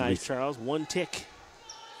recognize, Charles. 1 tick.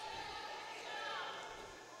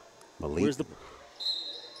 Malik.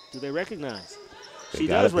 Do they recognize? She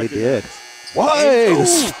does recognize. They did. Why?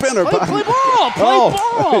 Spinner by. Play ball. Play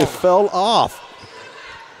ball. It fell off.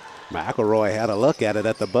 McElroy had a look at it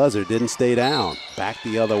at the buzzer, didn't stay down. Back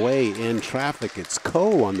the other way in traffic. It's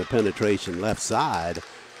Coe on the penetration left side.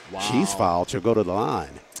 Wow. She's fouled. She'll go to the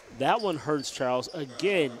line. That one hurts, Charles.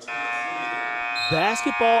 Again,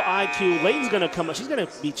 basketball IQ. Layton's going to come up. She's going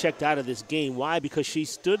to be checked out of this game. Why? Because she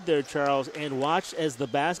stood there, Charles, and watched as the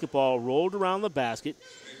basketball rolled around the basket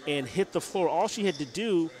and hit the floor. All she had to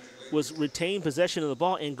do was retain possession of the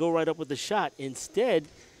ball and go right up with the shot. Instead,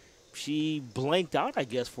 she blanked out, I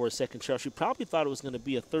guess, for a second, Charles. She probably thought it was going to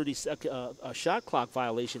be a 30-second shot clock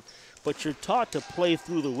violation, but you're taught to play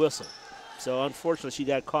through the whistle. So, unfortunately, she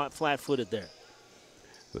got caught flat-footed there.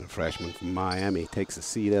 The freshman from Miami takes a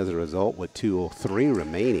seat as a result with 2:03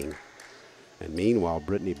 remaining. And meanwhile,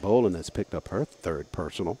 Brittany Bolin has picked up her 3rd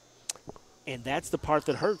personal. And that's the part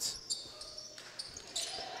that hurts.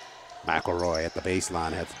 McElroy at the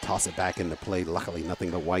baseline had to toss it back into play. Luckily,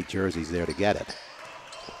 nothing but white jerseys there to get it.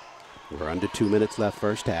 We're under 2 minutes left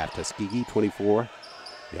first half. Tuskegee 24,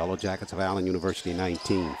 Yellow Jackets of Allen University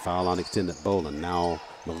 19. Foul on extended Bolin. Now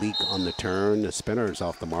Malik on the turn. The spinner is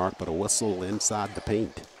off the mark, but a whistle inside the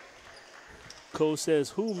paint. Cole says,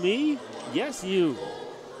 who, me? Yes, you.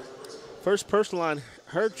 First personal on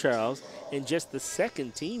her, Charles, and just the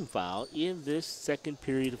 2nd team foul in this 2nd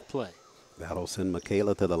period of play. That'll send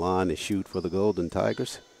Michaela to the line to shoot for the Golden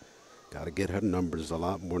Tigers. Got to get her numbers a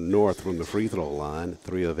lot more north from the free throw line.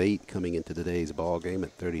 3 of 8 coming into today's ball game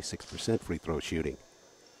at 36% free throw shooting.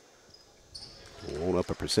 Won't up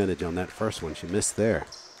a percentage on that first one. She missed there.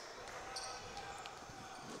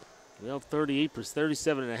 Well, 38%,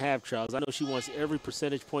 37.5, Charles. I know she wants every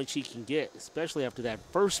percentage point she can get, especially after that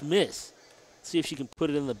first miss. See if she can put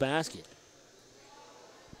it in the basket.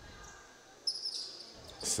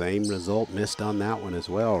 Same result, missed on that one as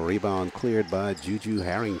well. Rebound cleared by Juju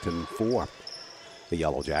Harrington for the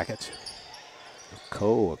Yellow Jackets.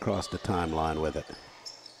 Coe across the timeline with it.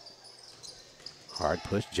 Hard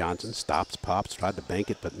push, Johnson stops, pops, tried to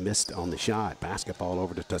bank it, but missed on the shot. Basketball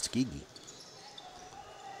over to Tuskegee.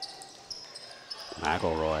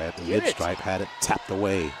 McElroy at the mid-stripe had it tapped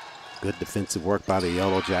away. Good defensive work by the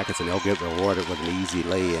Yellow Jackets, and they'll get rewarded with an easy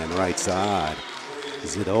lay-in right side.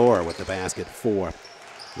 Zidore with the basket for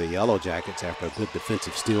the Yellow Jackets after a good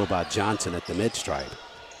defensive steal by Johnson at the mid-stripe.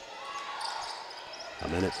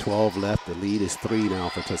 1:12 left. The lead is 3 now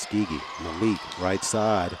for Tuskegee. Malik, right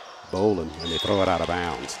side, Bolin, and they throw it out of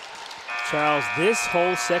bounds. Charles, this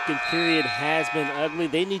whole 2nd period has been ugly.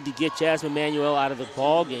 They need to get Jasmine Manuel out of the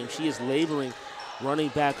ball game. She is laboring, running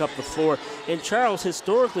back up the floor. And Charles,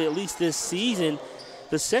 historically, at least this season,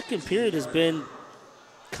 the 2nd period has been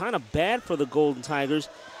kind of bad for the Golden Tigers.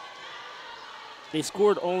 They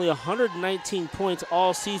scored only 119 points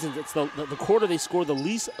all season. It's the quarter they scored the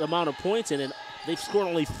least amount of points in, and they've scored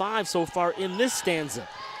only 5 so far in this stanza.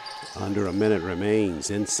 Under a minute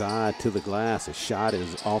remains. Inside to the glass. A shot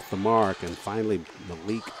is off the mark, and finally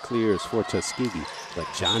Malik clears for Tuskegee. But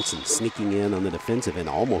Johnson sneaking in on the defensive end,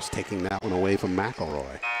 almost taking that one away from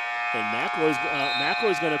McElroy. And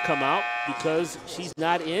McElroy's going to come out because she's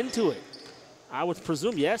not into it. I would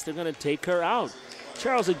presume, yes, they're going to take her out.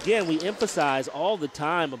 Charles, again, we emphasize all the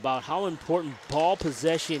time about how important ball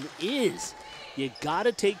possession is. You got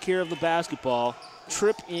to take care of the basketball,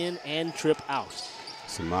 trip in and trip out.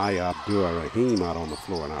 Samaya Abdur-Rahim out on the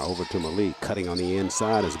floor. Now over to Malik. Cutting on the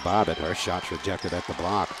inside is Bobbitt. Her shot's rejected at the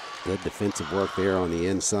block. Good defensive work there on the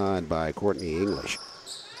inside by Courtney English.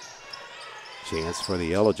 Chance for the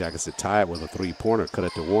Yellow Jackets to tie it with a 3-pointer. Cut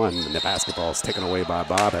it to 1, and the basketball's taken away by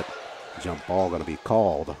Bobbitt. Jump ball going to be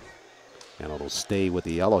called, and it'll stay with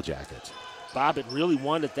the Yellow Jackets. Bobbitt really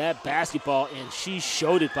wanted that basketball, and she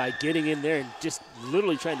showed it by getting in there and just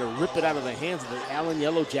literally trying to rip it out of the hands of the Allen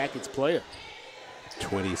Yellow Jackets player.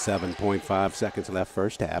 27.5 seconds left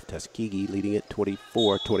first half. Tuskegee leading it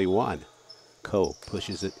 24-21. Coe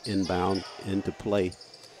pushes it inbound into play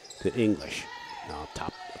to English. Now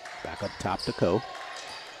back up top to Coe.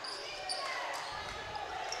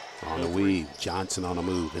 On the weave, Johnson on the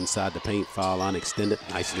move. Inside the paint, foul unextended.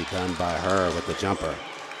 Nicely done by her with the jumper.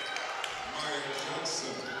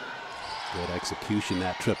 Good execution,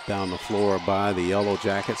 that trip down the floor by the Yellow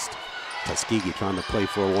Jackets. Tuskegee trying to play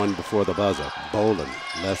for one before the buzzer. Bolden,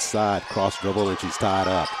 left side, cross dribble, and she's tied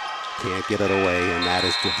up. Can't get it away, and that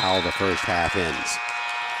is how the first half ends.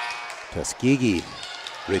 Tuskegee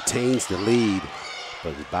retains the lead,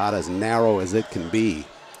 but about as narrow as it can be.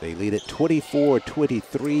 They lead at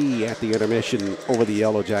 24-23 at the intermission over the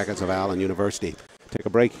Yellow Jackets of Allen University. Take a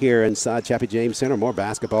break here inside Chappie James Center. More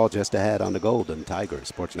basketball just ahead on the Golden Tigers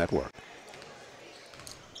Sports Network.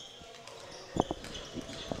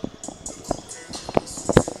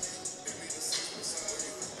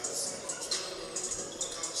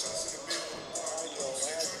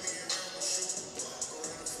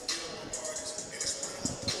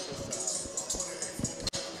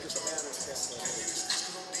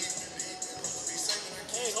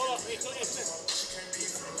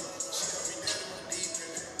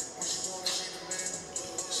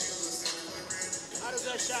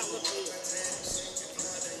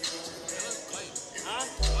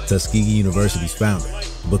 Tuskegee University's founder,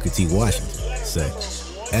 Booker T. Washington, said,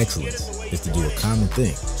 "Excellence is to do a common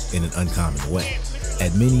thing in an uncommon way."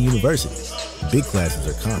 At many universities, big classes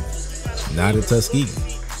are common. Not at Tuskegee.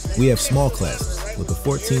 We have small classes with a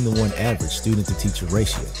 14-to-1 average student-to-teacher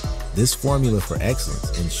ratio. This formula for excellence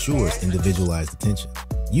ensures individualized attention.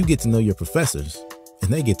 You get to know your professors,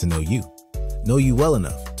 and they get to know you well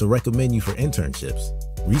enough to recommend you for internships,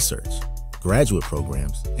 research, graduate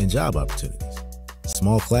programs, and job opportunities.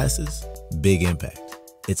 Small classes, big impact.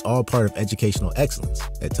 It's all part of educational excellence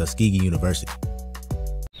at Tuskegee University.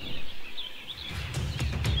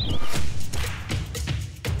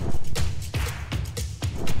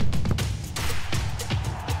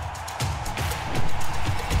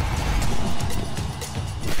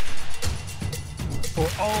 For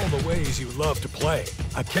all the ways you love to play,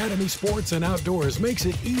 Academy Sports and Outdoors makes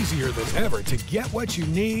it easier than ever to get what you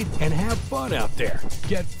need and have fun out there.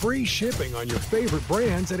 Get free shipping on your favorite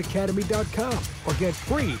brands at academy.com or get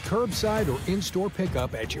free curbside or in-store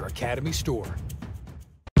pickup at your Academy store.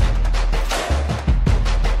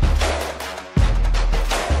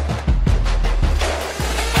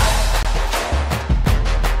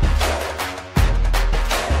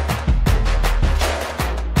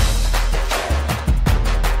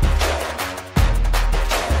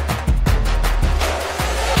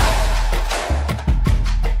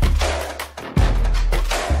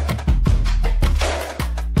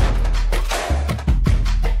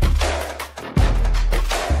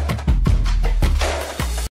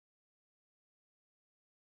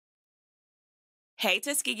 Hey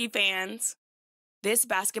Tuskegee fans! This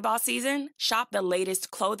basketball season, shop the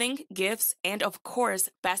latest clothing, gifts, and of course,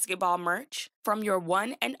 basketball merch from your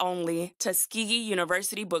one and only Tuskegee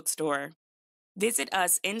University bookstore. Visit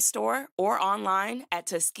us in-store or online at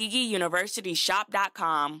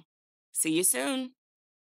TuskegeeUniversityShop.com. See you soon!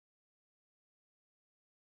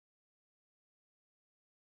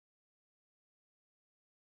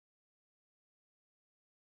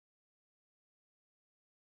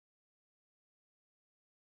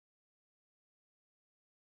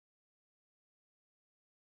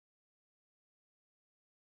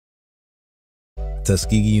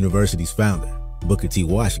 Tuskegee University's founder, Booker T.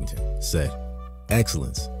 Washington, said,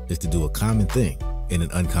 "Excellence is to do a common thing in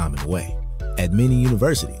an uncommon way." At many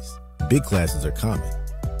universities, big classes are common.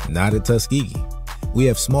 Not at Tuskegee. We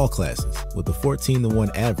have small classes with a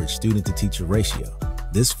 14-to-1 average student-to-teacher ratio.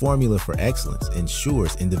 This formula for excellence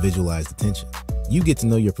ensures individualized attention. You get to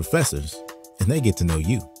know your professors, and they get to know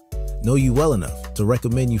you well enough to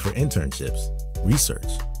recommend you for internships, research,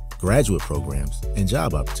 graduate programs, and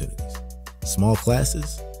job opportunities. Small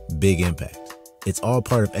classes, big impact. It's all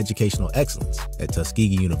part of educational excellence at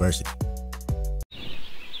Tuskegee University.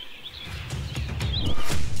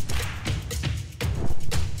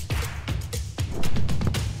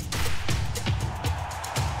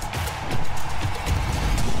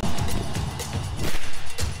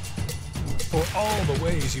 For all the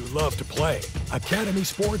ways you love to play, Academy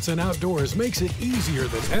Sports and Outdoors makes it easier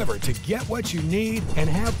than ever to get what you need and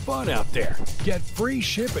have fun out there. Get free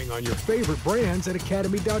shipping on your favorite brands at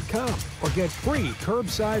academy.com or get free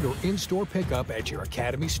curbside or in-store pickup at your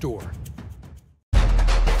Academy store.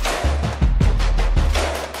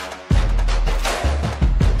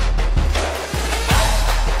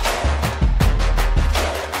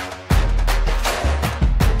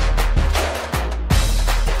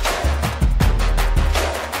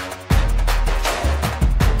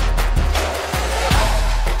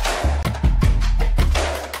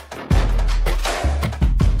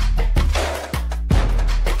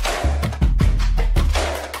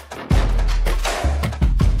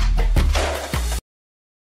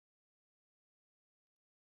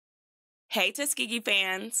 Hey Tuskegee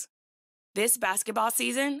fans! This basketball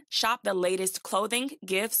season, shop the latest clothing,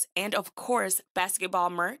 gifts, and of course, basketball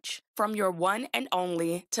merch from your one and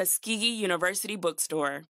only Tuskegee University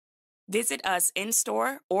bookstore. Visit us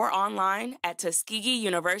in-store or online at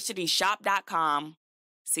TuskegeeUniversityShop.com.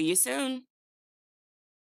 See you soon.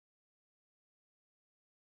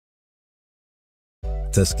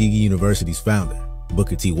 Tuskegee University's founder,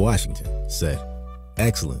 Booker T. Washington, said,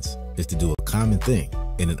 "Excellence is to do a common thing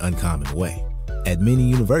in an uncommon way." At many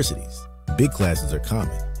universities, big classes are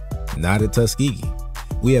common. Not at Tuskegee.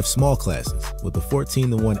 We have small classes with a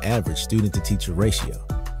 14-to-1 average student-to-teacher ratio.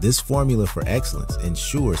 This formula for excellence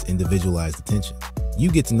ensures individualized attention.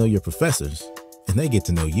 You get to know your professors, and they get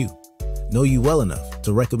to know you well enough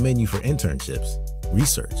to recommend you for internships,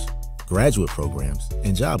 research, graduate programs,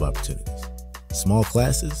 and job opportunities. Small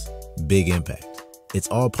classes, big impact. It's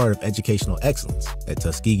all part of educational excellence at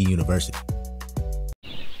Tuskegee University.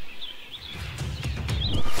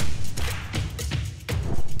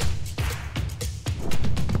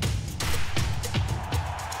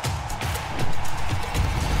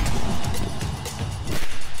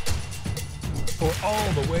 For all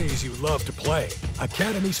the ways you love to play,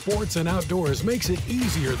 Academy Sports and Outdoors makes it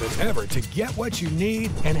easier than ever to get what you need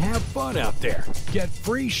and have fun out there. Get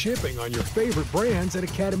free shipping on your favorite brands at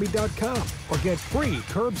academy.com or get free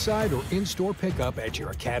curbside or in-store pickup at your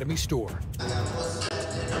Academy store.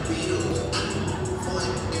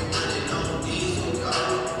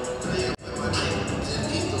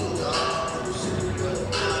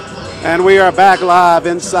 And we are back live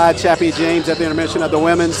inside Chappie James at the intermission of the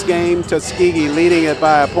women's game. Tuskegee leading it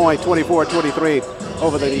by a point, 24-23,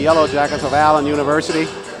 over the Yellow Jackets of Allen University.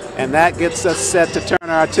 And that gets us set to turn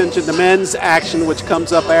our attention to men's action, which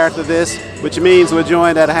comes up after this, which means we're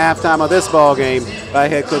joined at halftime of this ball game by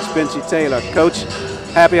head coach Benchy Taylor. Coach,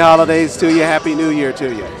 happy holidays to you. Happy New Year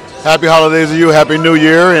to you. Happy holidays to you. Happy New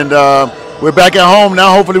Year. And we're back at home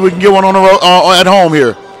now. Hopefully we can get one on the road, at home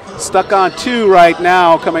here. Stuck on 2 right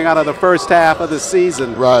now coming out of the first half of the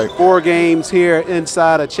season. Right. 4 games here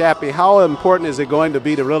inside of Chappie. How important is it going to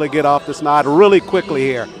be to really get off this knot really quickly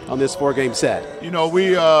here on this 4-game set?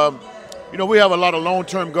 We have a lot of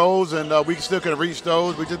long-term goals, and we still can reach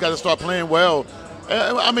those. We just got to start playing well.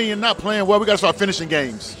 Not playing well. We got to start finishing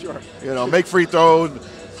games. Sure. Make free throws.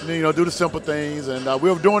 Do the simple things, and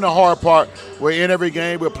we're doing the hard part. We're in every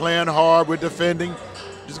game. We're playing hard. We're defending.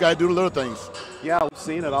 Just got to do the little things. Yeah, we've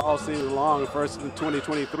seen it all season long. First in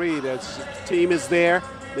 2023, the team is there.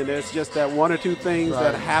 Then there's just that 1 or 2 things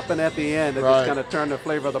that happen at the end that just kind of turn the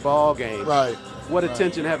flavor of the ball game. Right. What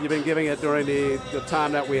attention have you been giving it during the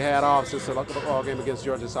time that we had off since the ball game against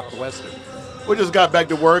Georgia Southwestern? We just got back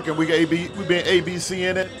to work, and we've been ABC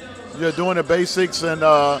in it. Just doing the basics and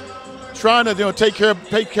trying to take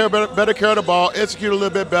better care of the ball, execute a little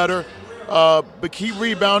bit better, but keep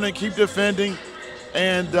rebounding, keep defending,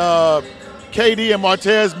 and. KD and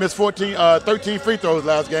Martez missed 13 free throws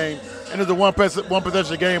last game, and it's a one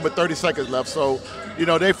possession game with 30 seconds left. So,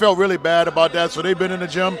 they felt really bad about that. So they've been in the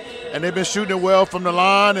gym, and they've been shooting it well from the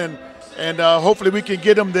line, and hopefully we can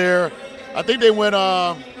get them there. I think they went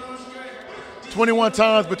 21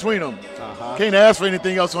 times between them. Can't ask for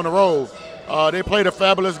anything else on the road. They played a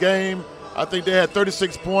fabulous game. I think they had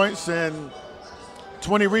 36 points and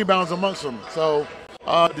 20 rebounds amongst them. So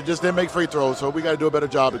they just didn't make free throws. So we got to do a better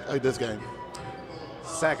job at this game.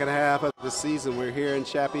 Second half of the season, we're here in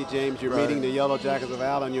Chappie James. You're meeting the Yellow Jackets of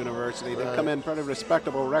Allen University. They've come in pretty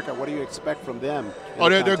respectable record. What do you expect from them?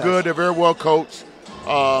 They're good. They're very well coached.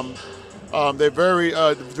 They're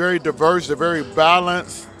very diverse. They're very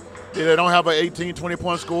balanced. They don't have an 18,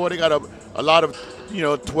 20-point score. They got a lot of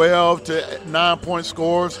 12 to 9-point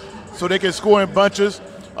scores, so they can score in bunches.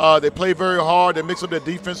 They play very hard. They mix up their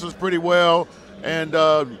defenses pretty well, and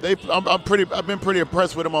I've been pretty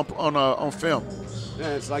impressed with them on film.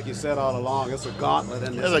 Yeah, it's like you said all along. It's a gauntlet,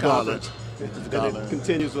 and it's a gauntlet. It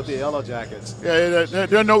continues with the Yellow Jackets. Yeah,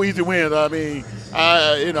 there are no easy wins.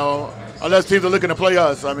 Unless teams are looking to play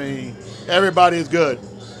us. Everybody is good.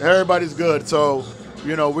 Everybody's good. So,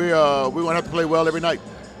 we're going to have to play well every night.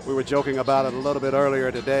 We were joking about it a little bit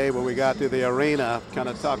earlier today when we got to the arena, kind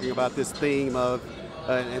of talking about this theme of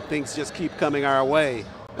and things just keep coming our way.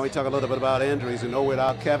 We talk a little bit about injuries. We're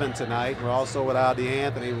without Kevin tonight. We're also without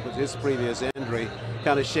DeAnthony with his previous injury.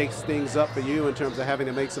 Kind of shakes things up for you in terms of having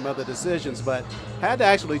to make some other decisions, but had to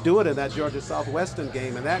actually do it in that Georgia Southwestern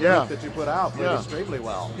game, and that group that you put out played extremely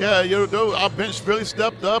well. Yeah, our bench really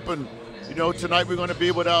stepped up, and tonight we're going to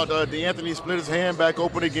be without DeAnthony. Split his hand back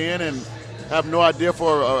open again, and have no idea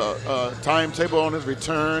for a timetable on his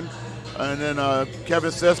return. And then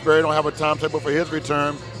Kevin Sesbury don't have a timetable for his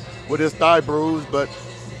return with his thigh bruise, but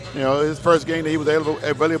You know, his first game that he was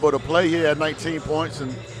available to play, he had 19 points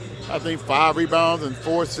and I think 5 rebounds and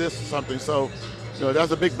 4 assists or something. So, you know,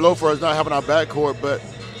 that's a big blow for us not having our backcourt. But,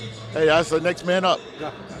 hey, that's the next man up.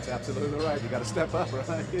 Yeah, that's absolutely right. You got to step up,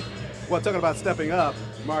 right? Well, talking about stepping up,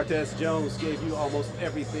 Martez Jones gave you almost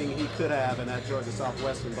everything he could have in that Georgia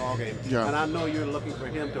Southwestern ballgame. Yeah. And I know you're looking for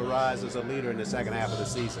him to rise as a leader in the second half of the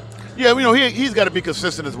season. Yeah, you know, he's got to be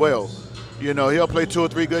consistent as well. You know, he'll play 2 or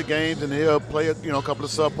 3 good games, and he'll play, you know, a couple of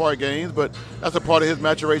subpar games, but that's a part of his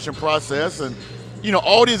maturation process. And, you know,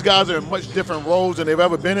 all these guys are in much different roles than they've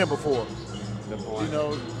ever been in before. You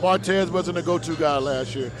know, Martez wasn't a go-to guy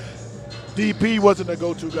last year. DP wasn't a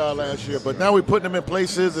go-to guy last year, but now we're putting them in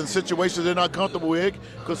places and situations they're not comfortable with.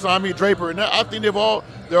 Kasami, Draper, and I think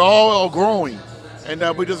they're all growing,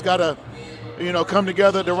 and we just got to, you know, come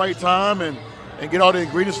together at the right time and get all the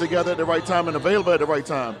ingredients together at the right time and available at the right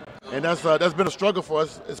time. And that's been a struggle for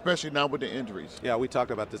us, especially now with the injuries. Yeah, we talked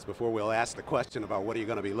about this before. We'll ask the question about what are you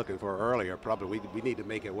going to be looking for earlier. Probably we need to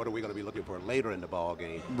make it what are we going to be looking for later in the ball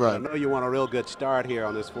game. Right. I know you want a real good start here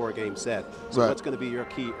on this 4-game set. So what's going to be your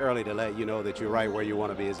key early to let you know that you're right where you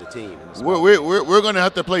want to be as a team? We're going to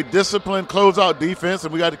have to play disciplined, close-out defense,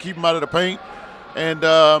 and we got to keep them out of the paint. And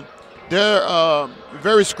they're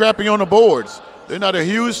very scrappy on the boards. They're not a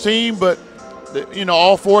huge team, but you know,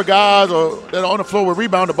 all 4 guys that are on the floor will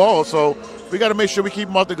rebound the ball. So we got to make sure we keep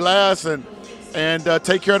them off the glass and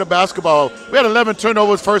take care of the basketball. We had 11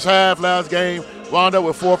 turnovers first half last game, wound up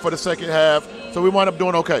with 4 for the second half. So we wound up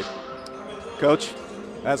doing okay. Coach,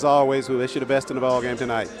 as always, we wish you the best in the ball game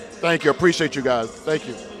tonight. Thank you. Appreciate you guys. Thank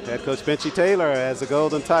you. Head Coach Benchy Taylor as the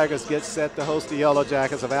Golden Tigers get set to host the Yellow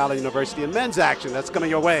Jackets of Allen University in men's action. That's coming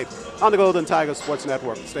your way on the Golden Tigers Sports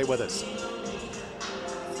Network. Stay with us.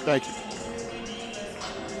 Thank you.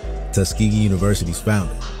 Tuskegee University's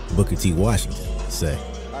founder, Booker T. Washington, said,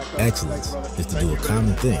 excellence is to do a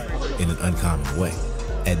common thing in an uncommon way.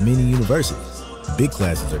 At many universities, big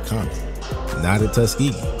classes are common. Not at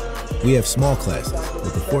Tuskegee. We have small classes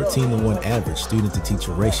with a 14-to-1 average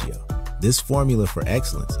student-to-teacher ratio. This formula for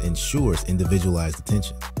excellence ensures individualized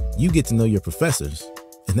attention. You get to know your professors,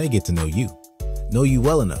 and they get to know you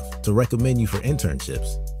well enough to recommend you for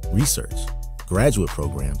internships, research, graduate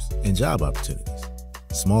programs, and job opportunities.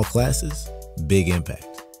 Small classes, big impact.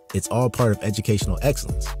 It's all part of educational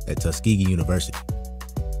excellence at Tuskegee University.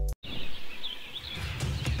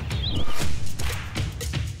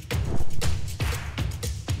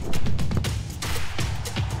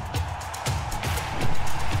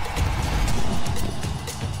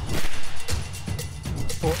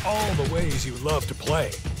 For all the ways you love to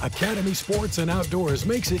play, Academy Sports and Outdoors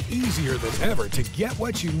makes it easier than ever to get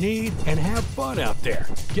what you need and have fun out there.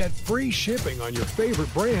 Get free shipping on your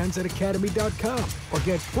favorite brands at academy.com or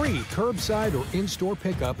get free curbside or in-store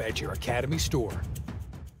pickup at your Academy store.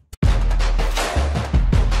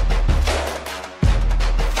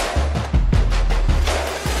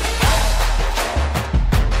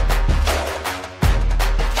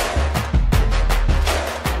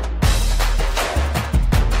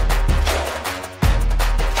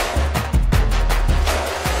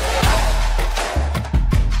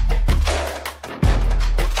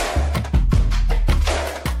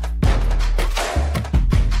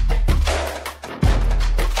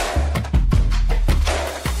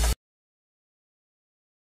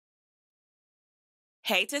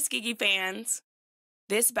 Hey Tuskegee fans!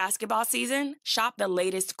 This basketball season, shop the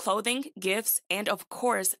latest clothing, gifts, and of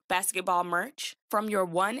course, basketball merch from your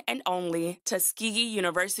one and only Tuskegee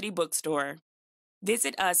University bookstore.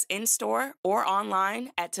 Visit us in-store or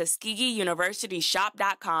online at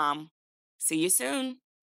TuskegeeUniversityShop.com. See you soon!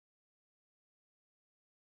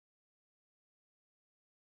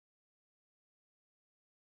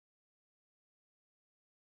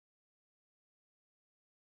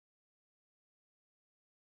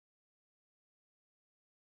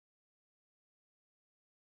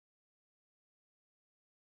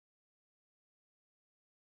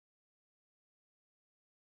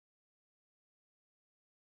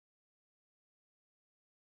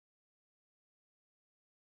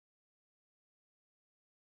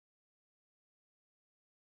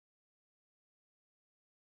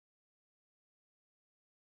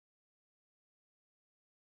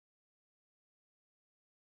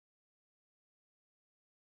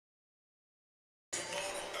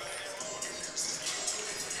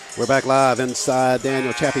 We're back live inside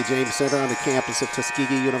Daniel Chappie James Center on the campus of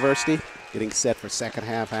Tuskegee University, getting set for second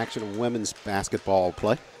half action of women's basketball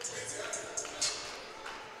play.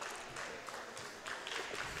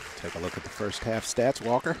 Take a look at the first half stats,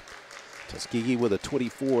 Walker. Tuskegee with a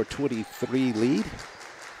 24-23 lead.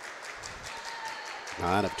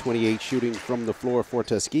 9 of 28 shooting from the floor for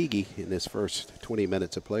Tuskegee in this first 20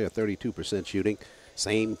 minutes of play, a 32% shooting.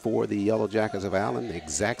 Same for the Yellow Jackets of Allen, the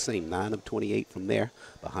exact same, 9 of 28 from there.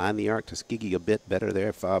 Behind the arc, Tuskegee a bit better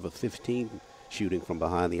there, 5 of 15 shooting from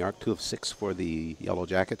behind the arc, 2 of 6 for the Yellow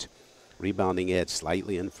Jackets. Rebounding edge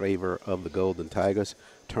slightly in favor of the Golden Tigers.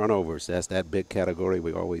 Turnovers, that's that big category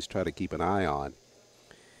we always try to keep an eye on.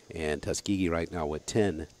 And Tuskegee right now with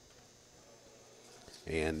 10.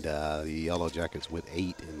 And the Yellow Jackets with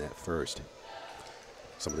 8 in that first.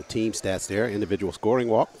 Some of the team stats there. Individual scoring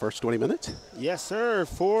walk, first 20 minutes. Yes, sir.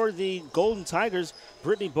 For the Golden Tigers,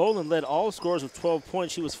 Brittany Boland led all scorers with 12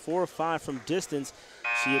 points. She was 4 of 5 from distance.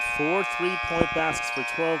 She had 4 3-point baskets for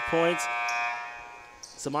 12 points.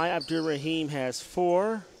 Samaya Abdur-Rahim has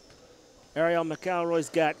 4. Ariel McElroy's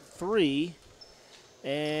got 3.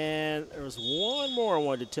 And there was one more I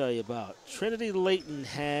wanted to tell you about. Trinity Layton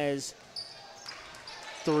has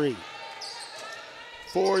 3.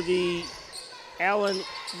 For the Allen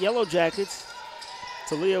Yellow Jackets,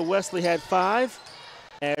 Talia Wesley had 5,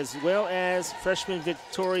 as well as freshman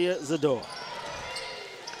Victoria Zador.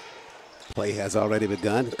 Play has already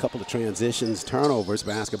begun. A couple of transitions, turnovers.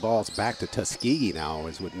 Basketball's back to Tuskegee now,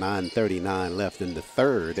 as with 9:39 left in the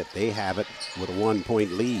third. They have it with a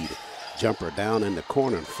 1-point lead. Jumper down in the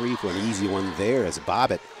corner, free for an easy one there as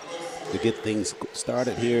Bobbitt to get things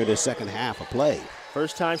started here in the second half of play.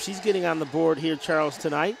 First time she's getting on the board here, Charles,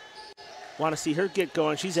 tonight. Want to see her get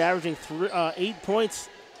going. She's averaging 8 points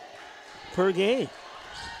per game.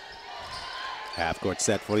 Half-court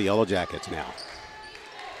set for the Yellow Jackets now.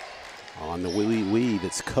 On the weave,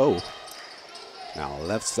 it's Coe. Now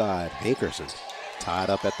left side, Hankerson tied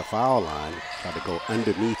up at the foul line. Tried to go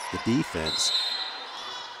underneath the defense.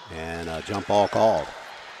 And a jump ball called.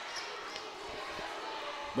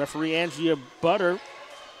 Referee Andrea Butter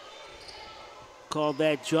called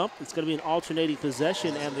that jump. It's going to be an alternating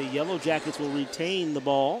possession, and the Yellow Jackets will retain the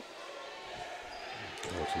ball.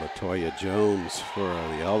 Coach Latoya Jones for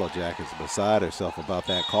the Yellow Jackets beside herself about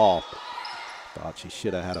that call. Thought she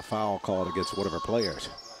should have had a foul called against one of her players.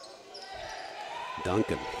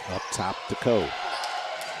 Duncan up top to Coe.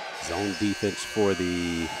 Zone defense for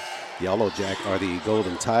the the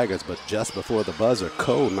Golden Tigers, but just before the buzzer,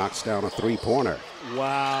 Coe knocks down a three-pointer.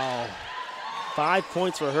 Wow. 5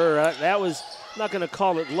 points for her. That was, I'm not going to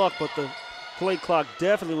call it luck, but the play clock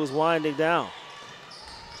definitely was winding down.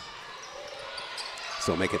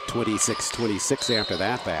 So make it 26-26 after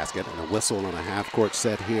that basket, and a whistle on a half-court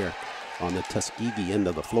set here on the Tuskegee end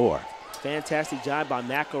of the floor. Fantastic job by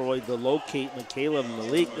McElroy to locate Michaela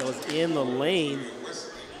Malik that was in the lane.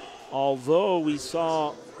 Although we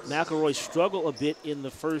saw McElroy struggle a bit in the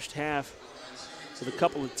first half with a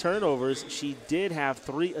couple of turnovers, she did have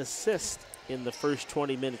 3 assists in the first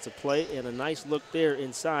 20 minutes of play, and a nice look there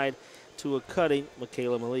inside to a cutting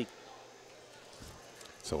Michaela Malik.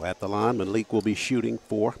 So at the line, Malik will be shooting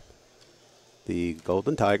for the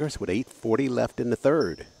Golden Tigers with 8:40 left in the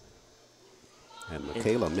third. And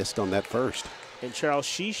Michaela missed on that first. And Charles,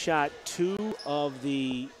 she shot 2 of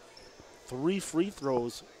the 3 free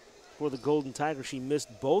throws for the Golden Tigers. She missed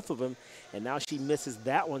both of them, and now she misses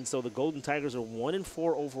that one. So the Golden Tigers are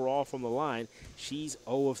 1-4 overall from the line. She's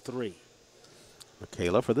 0 of 3.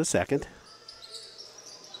 Michaela for the second.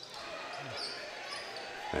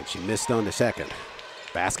 And she missed on the second.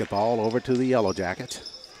 Basketball over to the Yellow Jackets.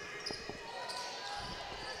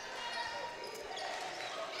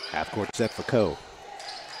 Half-court set for Coe.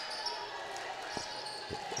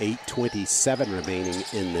 8:27 remaining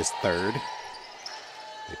in this third.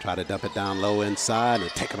 They try to dump it down low inside and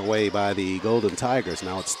taken away by the Golden Tigers.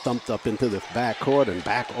 Now it's thumped up into the backcourt and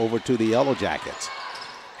back over to the Yellow Jackets.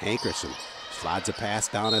 Hankerson slides a pass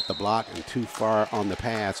down at the block and too far on the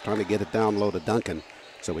pass, trying to get it down low to Duncan.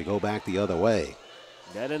 So we go back the other way.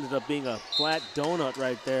 That ended up being a flat donut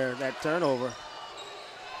right there, that turnover.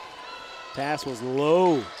 Pass was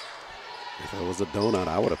low. If it was a donut,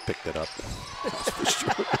 I would have picked it up. That's for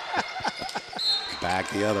sure. Back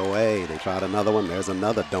the other way. They tried another one. There's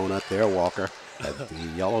another donut there, Walker.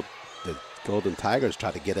 The Golden Tigers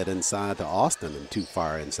tried to get it inside to Austin and too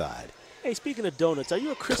far inside. Hey, speaking of donuts, are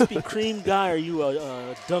you a Krispy Kreme guy or are you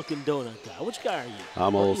a Dunkin' Donut guy? Which guy are you?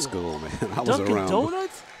 I'm old school, man. I was Dunkin' around.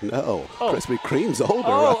 Donuts? No, oh. Krispy Kreme's older.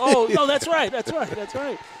 Oh, right? no, that's right, that's right, that's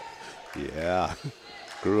right. Yeah,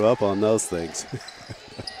 grew up on those things.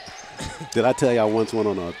 Did I tell you I once went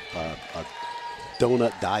on a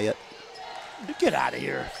donut diet? Get out of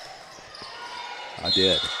here. I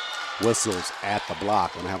did. Whistles at the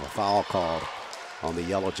block and have a foul called on the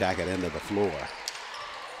Yellow Jacket end of the floor.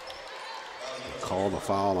 Call the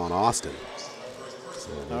foul on Austin.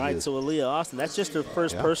 All right, so Aaliyah Austin, that's just her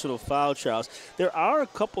first personal foul, Charles. There are a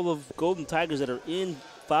couple of Golden Tigers that are in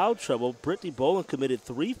foul trouble. Brittany Boland committed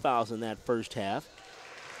 3 fouls in that first half,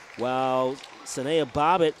 while Sanaya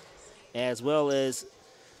Bobbitt, as well as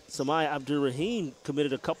Samaya Abdurrahim,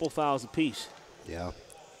 committed a couple fouls apiece. Yeah,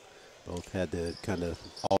 both had to kind of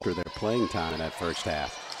alter their playing time in that first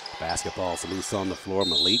half. Basketball's loose on the floor.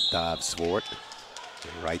 Malik dives for it.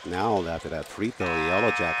 And right now, after that free throw, the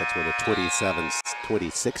Yellow Jackets with a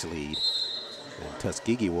 27-26 lead. And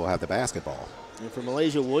Tuskegee will have the basketball. And for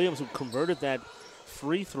Malaysia Williams, who converted that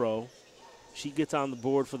free throw, she gets on the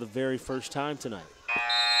board for the very first time tonight.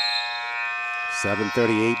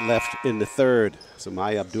 7:38 left in the third.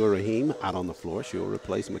 Samaya Abdurrahim out on the floor. She'll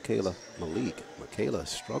replace Michaela Malik. Michaela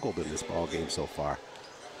struggled in this ball game so far.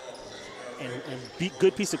 And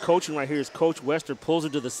good piece of coaching right here is Coach Wester pulls her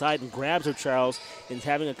to the side and grabs her, Charles, and is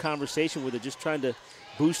having a conversation with her, just trying to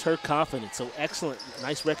boost her confidence. So excellent.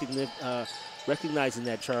 Nice recognizing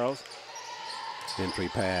that, Charles. Entry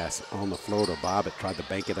pass on the floor to Bobbitt. Tried to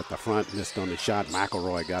bank it at the front. Missed on the shot.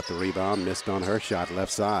 McElroy got the rebound. Missed on her shot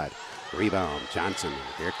left side. Rebound, Johnson.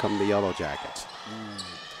 Here come the Yellow Jackets.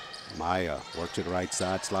 Maya works it right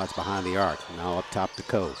side, slides behind the arc. Now up top to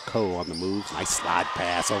Coe. Coe on the move. Nice slide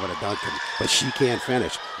pass over to Duncan, but she can't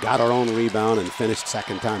finish. Got her own rebound and finished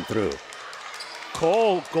second time through.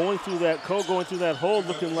 Cole going through that hole,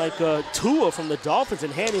 looking like Tua from the Dolphins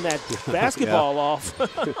and handing that basketball off.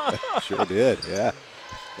 Sure did, yeah.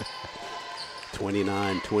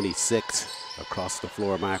 29-26 across the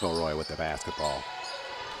floor. McElroy with the basketball.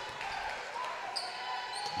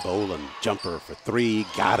 Boland, jumper for 3,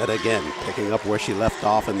 got it again, picking up where she left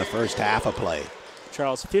off in the first half of play.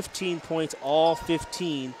 Charles, 15 points, all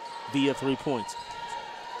 15 via 3 points.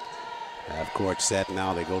 Half court set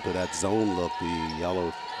now. They go to that zone look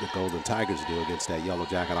the Golden Tigers do against that Yellow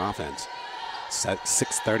Jacket offense.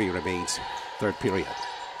 6:30 remains, third period.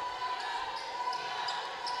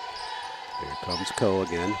 Here comes Coe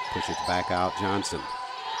again, pushes back out Johnson.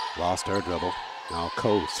 Lost her dribble. Now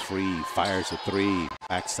Coates free, fires a 3,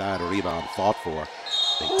 backside a rebound, fought for.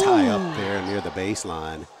 They tie up there near the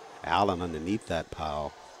baseline. Allen underneath that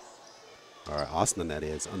pile, or Austin that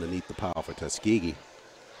is, underneath the pile for Tuskegee.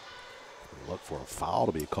 Look for a foul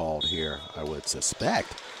to be called here, I would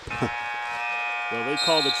suspect. Well, they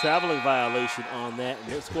called a traveling violation on that,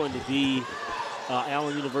 and it's going to be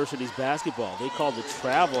Allen University's basketball. They called the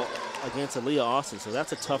travel against Aaliyah Austin, so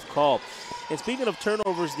that's a tough call. And speaking of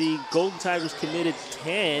turnovers, the Golden Tigers committed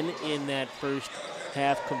 10 in that first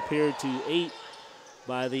half compared to 8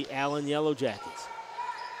 by the Allen Yellow Jackets.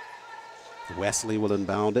 Wesley will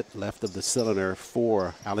inbound it left of the cylinder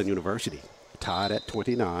for Allen University. Tied at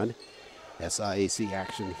 29. SIAC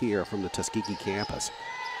action here from the Tuskegee campus.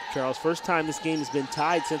 Charles, first time this game has been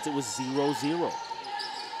tied since it was 0-0.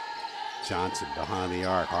 Johnson behind the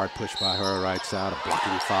arc, hard push by her right side, a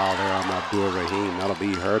blocking foul there on Abdur-Rahim. That'll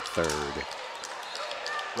be her third.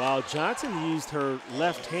 While Johnson used her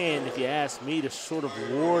left hand, if you ask me, to sort of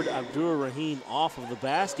ward Abdur-Rahim off of the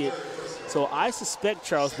basket. So I suspect,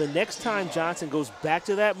 Charles, the next time Johnson goes back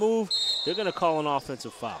to that move, they're going to call an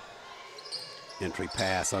offensive foul. Entry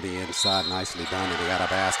pass on the inside, nicely done, and they got a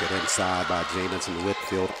basket inside by Jamison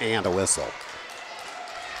Whitfield and a whistle.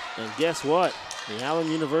 And guess what? The Allen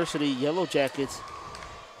University Yellow Jackets,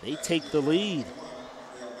 they take the lead.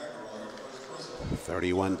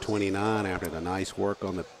 31-29 after the nice work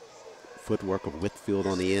on the footwork of Whitfield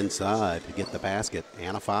on the inside to get the basket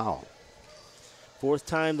and a foul. Fourth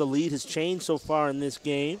time the lead has changed so far in this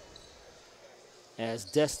game, as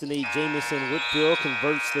Destiny Jamison Whitfield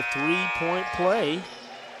converts the three-point play,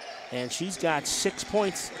 and she's got 6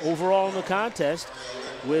 points overall in the contest,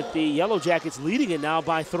 with the Yellow Jackets leading it now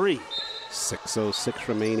by 3. 6:06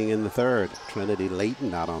 remaining in the third. Trinity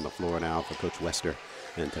Layton out on the floor now for Coach Wester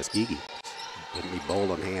and Tuskegee. Whitney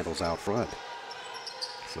Boland handles out front.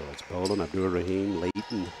 So it's Boland, Abdur-Rahim,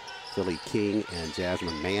 Layton, Philly King, and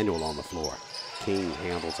Jasmine Manuel on the floor. King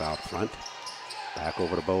handles out front. Back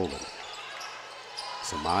over to Boland.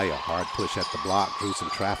 Samaya, hard push at the block, drew some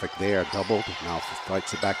traffic there, doubled, now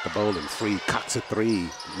fights it back to Boland. Free, cocks a 3,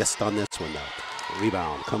 missed on this one though.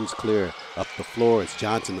 Rebound comes clear up the floor as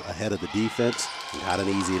Johnson ahead of the defense and got an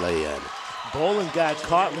easy lay-in. Boland got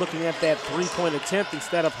caught looking at that three-point attempt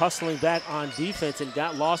instead of hustling back on defense and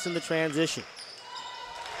got lost in the transition.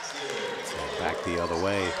 So back the other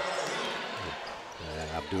way.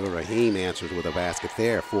 Abdur-Rahim answers with a basket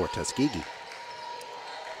there for Tuskegee.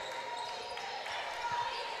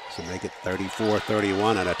 So make it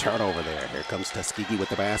 34-31 and a turnover there. Here comes Tuskegee with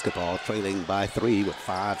the basketball, trailing by 3 with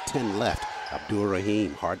 5:10 left.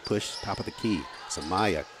 Abdur-Rahim, hard push, top of the key.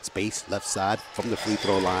 Samaya, space left side from the free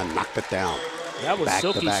throw line, knocked it down. That was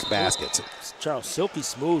back-to-back baskets. Charles, silky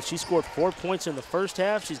smooth. She scored 4 points in the first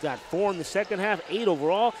half. She's got 4 in the second half, 8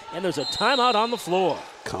 overall, and there's a timeout on the floor.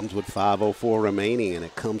 Comes with 5:04 remaining, and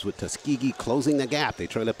it comes with Tuskegee closing the gap. They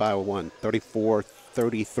trail it by 1,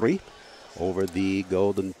 34-33 over the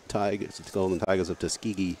Golden Tigers. It's Golden Tigers of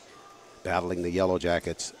Tuskegee battling the Yellow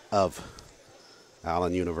Jackets of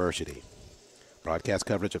Allen University. Broadcast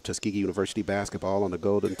coverage of Tuskegee University basketball on the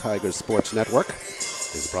Golden Tigers Sports Network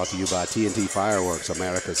is brought to you by TNT Fireworks,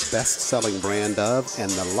 America's best-selling brand of and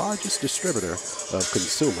the largest distributor of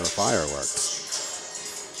consumer fireworks.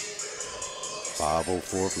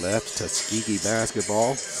 5:04 left, Tuskegee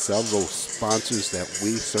basketball. Several sponsors that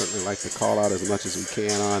we certainly like to call out as much as we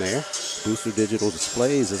can on air. Booster Digital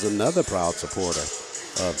Displays is another proud supporter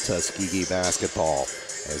of Tuskegee basketball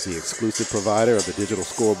as the exclusive provider of the digital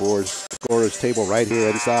scorers table right here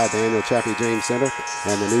inside the annual Chappie James Center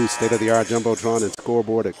and the new state-of-the-art Jumbotron and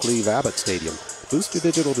scoreboard at Cleve Abbott Stadium. Booster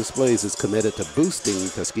Digital Displays is committed to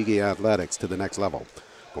boosting Tuskegee athletics to the next level.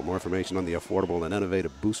 For more information on the affordable and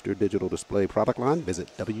innovative Booster Digital Display product line,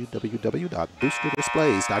 visit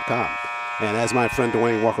www.boosterdisplays.com. And as my friend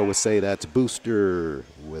Dwayne Walker would say, that's Booster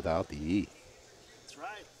without the E.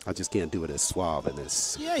 I just can't do it as suave and as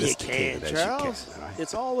sophisticated as Charles. you can. Right?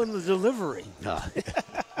 It's all in the delivery.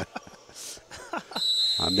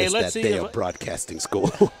 I missed that day of broadcasting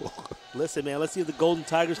school. Listen, man, let's see if the Golden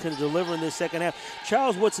Tigers can deliver in this second half.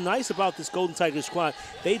 Charles, what's nice about this Golden Tigers squad,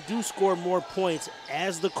 they do score more points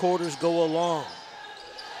as the quarters go along.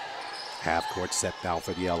 Half court set down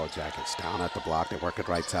for the Yellow Jackets. Down at the block, they work it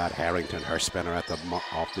right side. Harrington, her spinner at the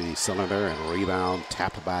off the cylinder, and rebound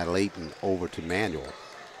tapped by Layton over to Manuel.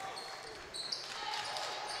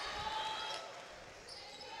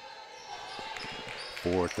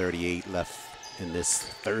 .438 left in this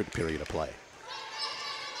third period of play.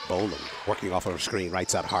 Boland working off of a screen, right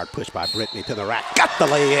side, hard push by Brittany to the rack. Got the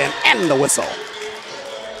lay-in and the whistle.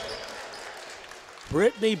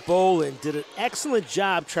 Brittany Boland did an excellent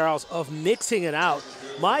job, Charles, of mixing it out.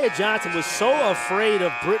 Maya Johnson was so afraid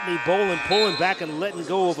of Brittany Boland pulling back and letting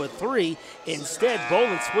go of a three. Instead,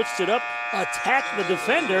 Boland switched it up, attacked the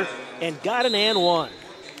defender, and got an and one.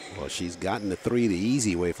 Well, she's gotten the three the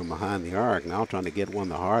easy way from behind the arc. Now trying to get one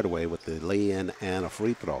the hard way with the lay-in and a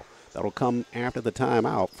free throw. That'll come after the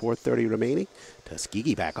timeout. 4:30 remaining.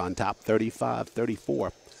 Tuskegee back on top,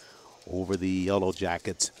 35-34 over the Yellow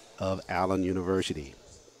Jackets of Allen University.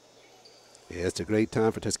 It's a great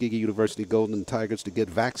time for Tuskegee University Golden Tigers to get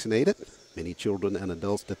vaccinated. Many children and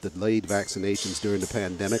adults that delayed vaccinations during the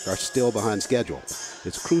pandemic are still behind schedule.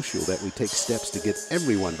 It's crucial that we take steps to get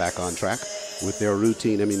everyone back on track with their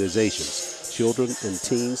routine immunizations. Children and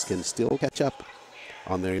teens can still catch up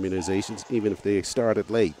on their immunizations even if they started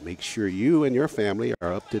late. Make sure you and your family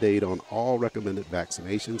are up to date on all recommended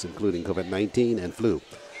vaccinations, including COVID-19 and flu.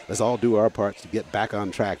 Let's all do our parts to get back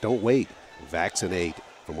on track. Don't wait. Vaccinate.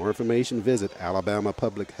 For more information, visit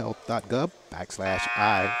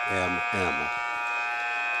alabamapublichealth.gov/IMM.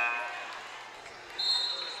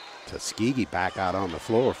 Tuskegee back out on the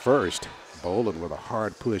floor first. Boland with a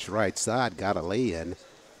hard push right side, got a lay-in,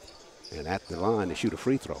 and at the line to shoot a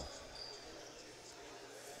free throw.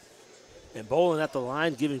 And Boland at the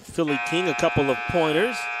line giving Philly King a couple of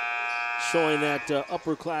pointers, showing that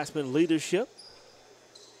upperclassman leadership.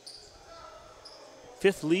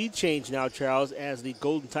 Fifth lead change now, Charles, as the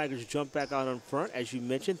Golden Tigers jump back out in front. As you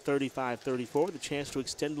mentioned, 35-34, with a chance to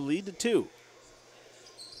extend the lead to 2.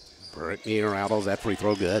 Brittany rattles that free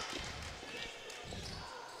throw good.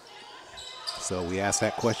 So we asked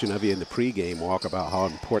that question of you in the pregame walk about how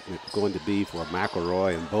important it's going to be for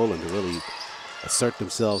McElroy and Boland to really assert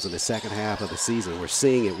themselves in the second half of the season. We're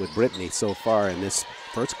seeing it with Brittany so far in this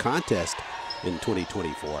first contest in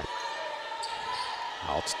 2024.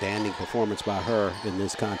 Outstanding performance by her in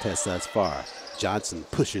this contest thus far. Johnson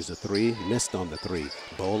pushes a three, missed on the three.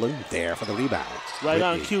 Boland there for the rebound. Right Brittany.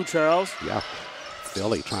 On cue, Charles. Yeah.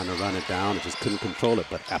 Philly trying to run it down and just couldn't control it,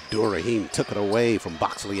 but Abdur-Rahim took it away from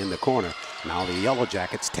Boxley in the corner. Now the Yellow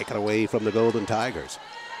Jackets take it away from the Golden Tigers.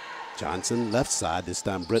 Johnson left side, this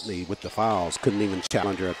time Brittany with the fouls. Couldn't even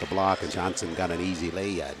challenge her at the block, and Johnson got an easy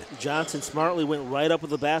lay-in. Johnson smartly went right up with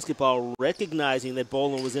the basketball, recognizing that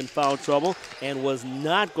Boland was in foul trouble and was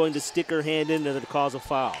not going to stick her hand in to cause a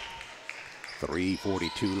foul.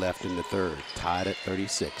 3:42 left in the third, tied at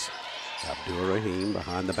 36. Abdur-Rahim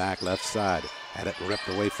behind the back left side. Had it ripped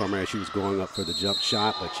away from her as she was going up for the jump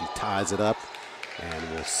shot, but she ties it up,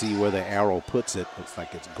 and we'll see where the arrow puts it. Looks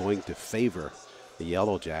like it's going to favor the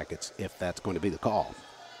Yellow Jackets, if that's going to be the call.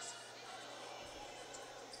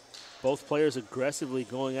 Both players aggressively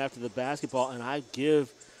going after the basketball, and I give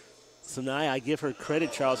her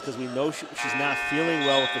credit, Charles, because we know she's not feeling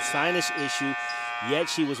well with the sinus issue, yet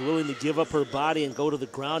she was willing to give up her body and go to the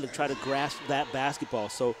ground and try to grasp that basketball.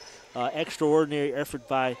 So extraordinary effort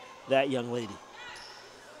by that young lady.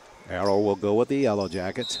 Arrow will go with the Yellow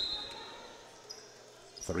Jackets.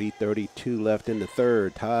 3:32 left in the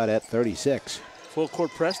third, tied at 36. Full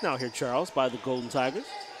court press now here, Charles, by the Golden Tigers.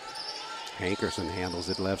 Hankerson handles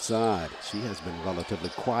it left side. She has been relatively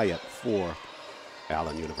quiet for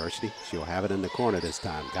Allen University. She'll have it in the corner this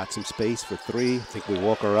time. Got some space for three. I think we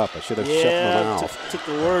woke her up. I should have shut my mouth. Took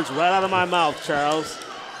the words right out of my mouth, Charles.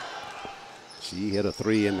 She hit a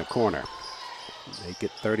three in the corner. Make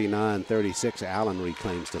it 39-36. Allen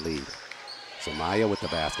reclaims the lead. Samaya with the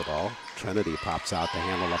basketball. Trinity pops out to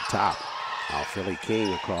handle up top. Now Philly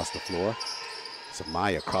King across the floor.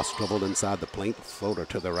 Samaya cross dribbled inside the paint, floater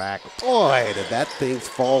to the rack. Boy, did that thing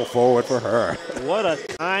fall forward for her. What a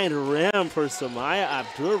kind rim for Samaya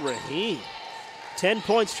Abdur-Rahim. 10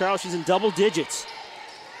 points, Charles. She's in double digits.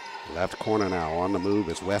 Left corner now. On the move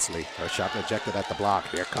is Wesley. Her shot rejected at the block.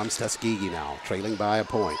 Here comes Tuskegee now, trailing by a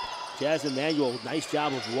point. Jasmine Manuel, nice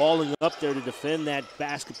job of walling up there to defend that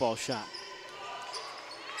basketball shot.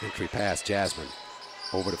 Entry pass, Jasmine.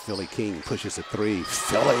 Over to Philly King, pushes a three.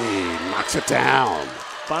 Philly knocks it down.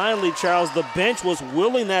 Finally, Charles, the bench was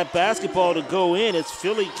willing that basketball to go in as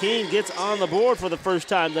Philly King gets on the board for the first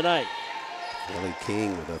time tonight. Philly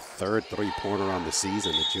King with a third three-pointer on the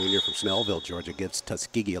season. The junior from Snellville, Georgia, gives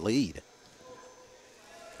Tuskegee a lead.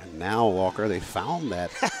 And now, Walker, they found that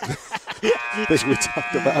thing we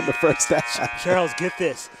talked about in the first session. Charles, get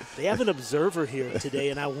this. They have an observer here today,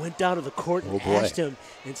 and I went down to the court and asked him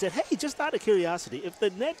and said, hey, just out of curiosity, if the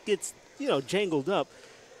net gets, jangled up,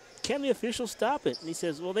 can the officials stop it? And he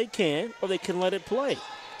says, well, they can, or they can let it play.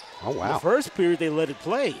 Oh, wow. In the first period, they let it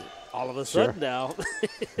play. All of a sudden now,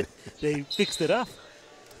 they fixed it up.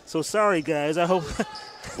 So sorry, guys. I hope.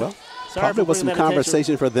 Well, probably was some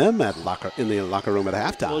conversation for them in the locker room at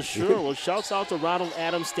halftime. Well, sure. Well, shouts out to Ronald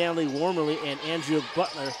Adams, Stanley Wormerly, and Andrea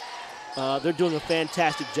Butler. They're doing a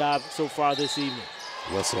fantastic job so far this evening.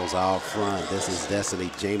 Whistles out front. This is Destiny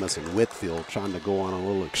Jamison Whitfield trying to go on a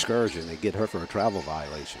little excursion. They get her for a travel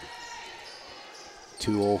violation.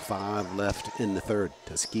 2:05 left in the third.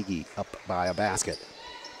 Tuskegee up by a basket.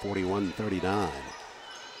 41-39.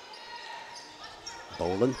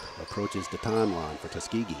 Boland approaches the timeline for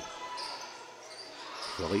Tuskegee.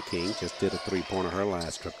 Philly King just did a three-pointer her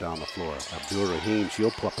last trip down the floor. Abdur-Rahim, she'll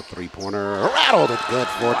pluck a three-pointer. Rattled it good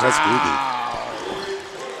for Tuskegee.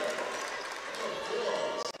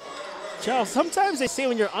 Charles, sometimes they say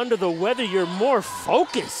when you're under the weather, you're more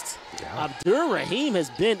focused. Yeah. Abdur-Rahim has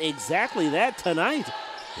been exactly that tonight.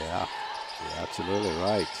 Yeah, you're absolutely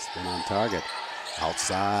right. She's been on target.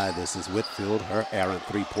 Outside, this is Whitfield, her errant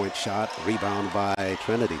three-point shot, rebound by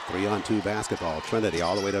Trinity. 3-on-2 basketball. Trinity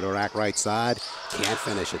all the way to the rack right side. Can't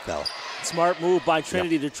finish it, though. Smart move by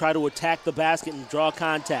Trinity to try to attack the basket and draw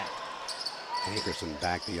contact. Hankerson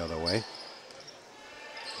back the other way.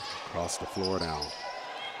 Across the floor now.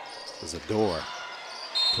 There's a door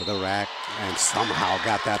to the rack and somehow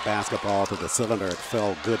got that basketball to the cylinder. It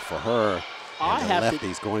fell good for her. And the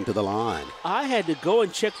lefty's going to the line. I had to go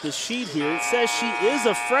and check the sheet here. It says she is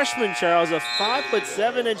a freshman, Charles, a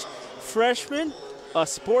 5'7" freshman, a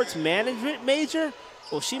sports management major.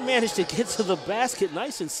 Well, she managed to get to the basket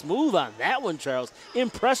nice and smooth on that one, Charles.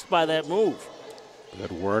 Impressed by that move.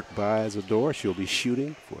 Good work by Zador. She'll be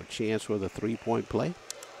shooting for a chance for the three-point play.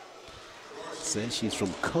 Says she's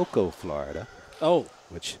from Cocoa, Florida. Oh.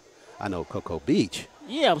 Which I know Cocoa Beach.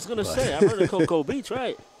 Yeah, I was going to say, I've heard of Cocoa Beach,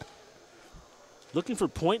 right. Looking for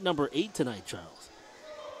point number 8 tonight, Charles.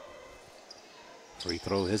 Free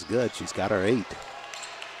throw is good. She's got her 8.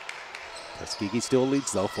 Tuskegee still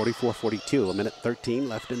leads, though, 44-42. 1:13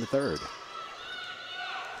 left in the third.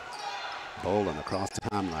 Boland across the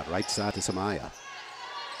timeline, right side to Samaya.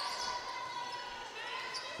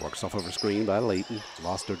 Works off of her screen by Layton.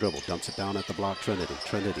 Lost her dribble. Dumps it down at the block. Trinity.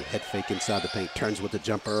 Trinity head fake inside the paint. Turns with the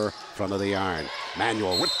jumper. Front of the iron.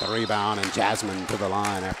 Manuel with the rebound. And Jasmine to the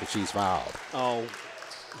line after she's fouled. Oh,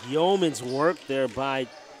 yeoman's work there by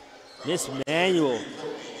Miss Manuel.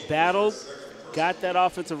 Battled. Got that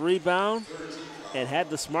offensive rebound. And had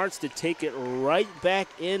the smarts to take it right back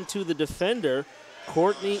into the defender,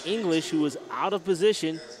 Courtney English, who was out of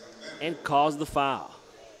position and caused the foul.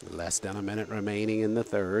 Less than a minute remaining in the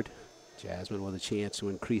third. Jasmine with a chance to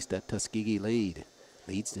increase that Tuskegee lead.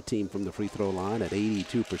 Leads the team from the free throw line at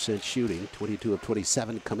 82% shooting, 22 of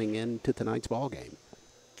 27 coming into tonight's ball game.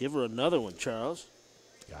 Give her another one, Charles.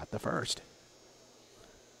 Got the first.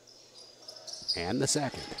 And the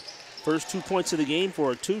second. First 2 points of the game for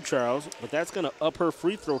her too, Charles, but that's going to up her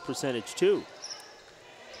free throw percentage too.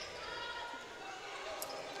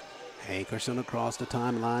 Hankerson across the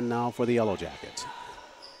timeline now for the Yellow Jackets.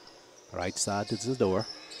 Right side to the door.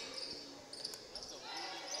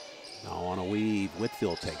 Now on a weave,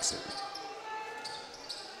 Whitfield takes it.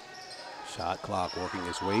 Shot clock working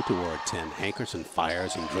its way toward 10. Hankerson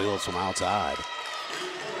fires and drills from outside.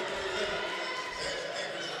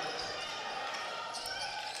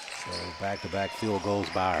 So back-to-back field goals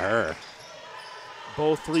by her.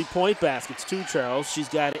 Both three-point baskets too, Charles. She's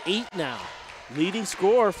got 8 now. Leading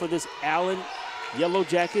scorer for this Allen Yellow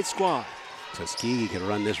Jacket squad. Tuskegee can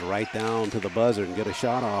run this right down to the buzzer and get a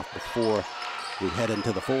shot off before we head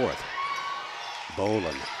into the fourth.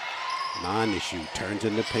 Boland, 9 to shoot, turns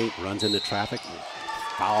into paint, runs into traffic.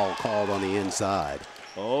 Foul called on the inside.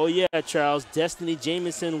 Oh yeah, Charles. Destiny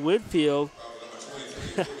Jamison Whitfield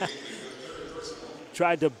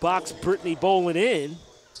tried to box Brittany Boland in,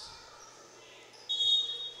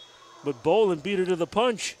 but Boland beat her to the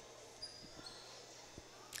punch.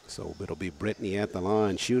 So it'll be Brittany at the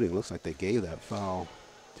line shooting. Looks like they gave that foul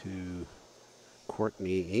to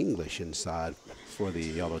Courtney English inside for the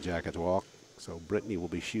Yellow Jackets walk. So Brittany will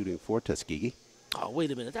be shooting for Tuskegee. Oh,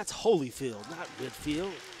 wait a minute. That's Holyfield, not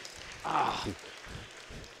Whitfield. Ah.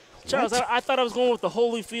 Charles, I thought I was going with the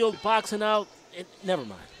Holyfield boxing out. Never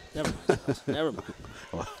mind. Never mind. Never mind.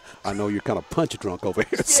 Well, I know you're kind of punch drunk over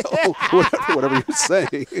here, so whatever you're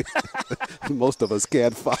saying, most of us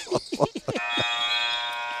can't follow.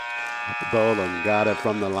 Boland got it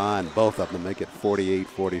from the line. Both of them make it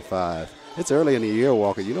 48-45. It's early in the year,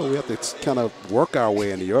 Walker. You know, we have to kind of work our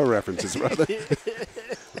way into your references, brother.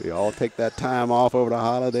 We all take that time off over the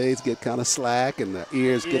holidays, get kind of slack, and the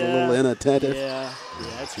ears get a little inattentive. Yeah,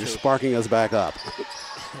 that's You're true. sparking us back up.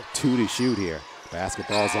 2 to shoot here.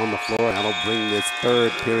 Basketball's on the floor, and that'll bring this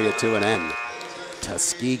third period to an end.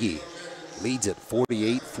 Tuskegee leads at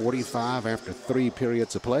 48-45 after 3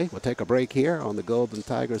 periods of play. We'll take a break here on the Golden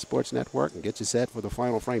Tiger Sports Network and get you set for the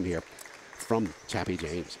final frame here from Chappie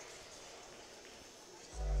James.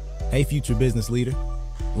 Hey, future business leader.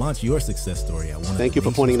 Launch your success story at one of the Thank you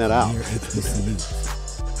for pointing that out.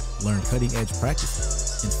 HBCUs. Learn cutting-edge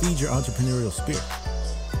practices and feed your entrepreneurial spirit.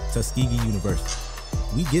 Tuskegee University.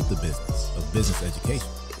 We get the business of business education.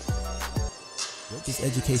 What does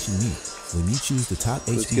education mean when you choose the top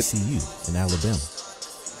HBCU in Alabama?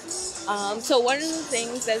 So one of the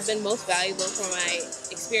things that's been most valuable for my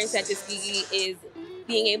experience at Tuskegee is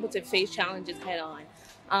being able to face challenges head on.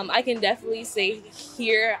 I can definitely say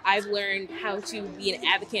here I've learned how to be an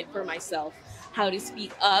advocate for myself, how to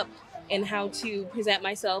speak up, and how to present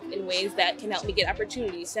myself in ways that can help me get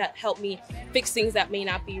opportunities, that help me fix things that may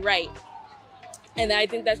not be right. And I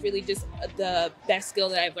think that's really just the best skill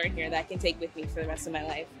that I've learned here that I can take with me for the rest of my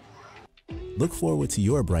life. Look forward to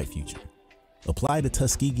your bright future. Apply to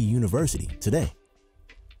Tuskegee University today.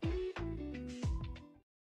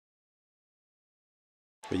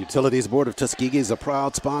 The Utilities Board of Tuskegee is a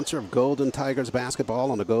proud sponsor of Golden Tigers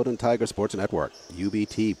basketball on the Golden Tiger Sports Network.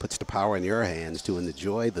 UBT puts the power in your hands to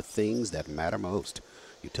enjoy the things that matter most.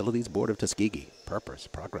 Utilities Board of Tuskegee, purpose,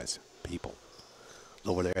 progress, people.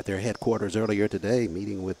 Over there at their headquarters earlier today,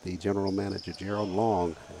 meeting with the general manager, Gerald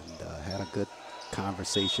Long, and had a good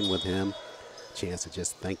conversation with him. Chance to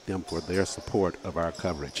just thank them for their support of our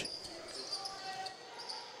coverage.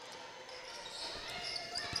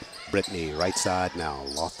 Brittany, right side now,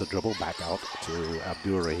 lost the dribble, back out to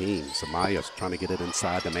Abdul Rahim. Samaya's trying to get it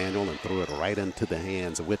inside the manual and threw it right into the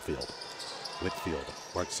hands of Whitfield. Whitfield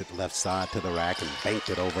works it left side to the rack and banked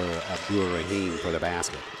it over Abdul Rahim for the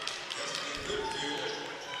basket.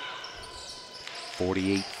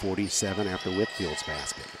 48-47 after Whitfield's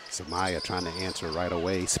basket. Samaya trying to answer right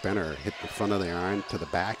away. Spinner hit the front of the iron to the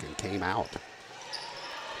back and came out.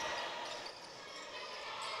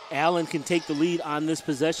 Allen can take the lead on this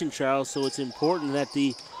possession, Charles, so it's important that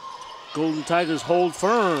the Golden Tigers hold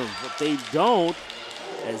firm. But they don't,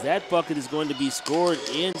 as that bucket is going to be scored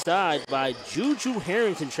inside by Juju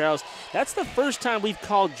Harrington, Charles. That's the first time we've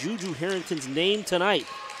called Juju Harrington's name tonight.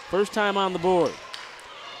 First time on the board.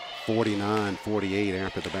 49-48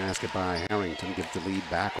 after the basket by Harrington gives the lead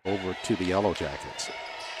back over to the Yellow Jackets.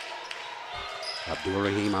 Abdul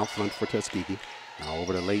Rahim out front for Tuskegee. Now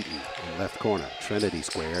over to Layton in left corner. Trinity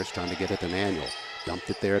squares, trying to get it to Manuel.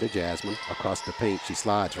 Dumped it there to Jasmine. Across the paint, she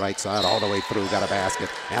slides right side all the way through. Got a basket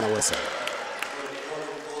and a whistle.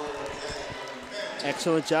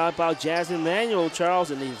 Excellent job by Jasmine Manuel,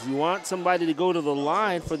 Charles. And if you want somebody to go to the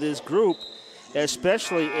line for this group,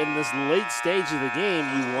 especially in this late stage of the game,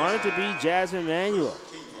 you want it to be Jasmine Manuel.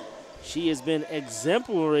 She has been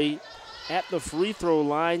exemplary at the free throw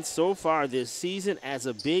line so far this season as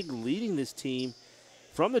a big, leading this team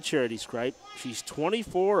from the charity stripe. She's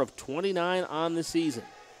 24 of 29 on the season.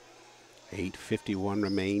 8:51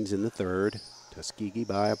 remains in the third. Tuskegee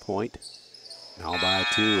by a point. Now by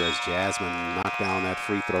 2 as Jasmine knocked down that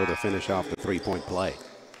free throw to finish off the three-point play.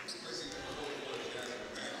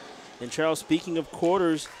 And Charles, speaking of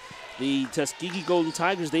quarters, the Tuskegee Golden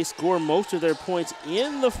Tigers, they score most of their points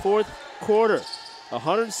in the fourth quarter.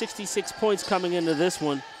 166 points coming into this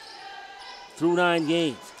one through 9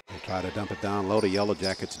 games. They try to dump it down low, the Yellow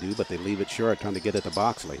Jackets do, but they leave it short, trying to get it to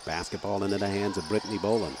Boxley. Basketball into the hands of Brittany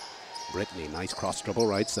Boland. Brittany, nice cross dribble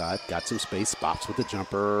right side, got some space, spots with the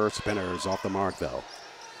jumper, spinners off the mark though.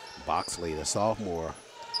 Boxley, the sophomore,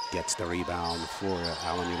 gets the rebound for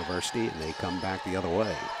Allen University, and they come back the other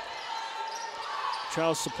way.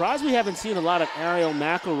 Charles, surprised we haven't seen a lot of Ariel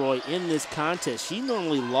McElroy in this contest. She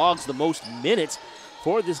normally logs the most minutes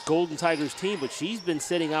for this Golden Tigers team, but she's been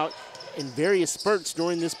sitting out in various spurts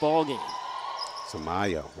during this ball game.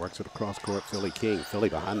 Samaya works with a cross-court Philly King. Philly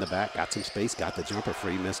behind the back, got some space, got the jumper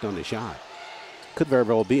free, missed on the shot. Could very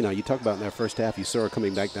well be. Now, you talk about in that first half, you saw her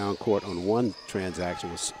coming back down court on one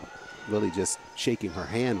transaction, was really just shaking her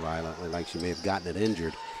hand violently like she may have gotten it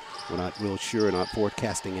injured. We're not real sure, not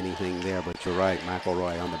forecasting anything there, but you're right,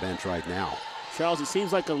 McElroy on the bench right now. Charles, it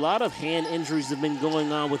seems like a lot of hand injuries have been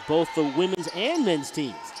going on with both the women's and men's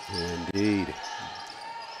teams. Indeed.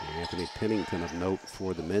 Anthony Pennington of note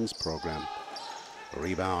for the men's program. A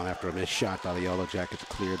rebound after a missed shot by the Yellow Jackets,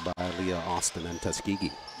 cleared by Leah Austin and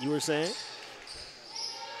Tuskegee. You were saying?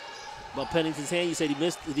 About Pennington's hand, you said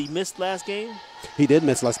he missed last game? He did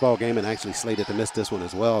miss last ball game and actually slated to miss this one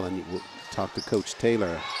as well. And you talked to Coach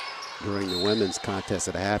Taylor during the women's contest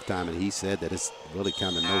at halftime, and he said that it's really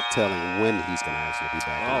kind of no telling when he's going to actually be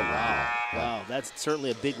back. Oh, wow. Wow, that's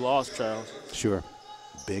certainly a big loss, Charles. Sure.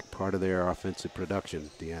 Big part of their offensive production,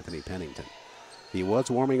 DeAnthony Pennington. He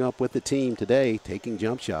was warming up with the team today, taking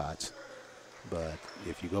jump shots. But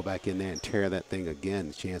if you go back in there and tear that thing again,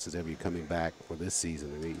 the chances of you coming back for this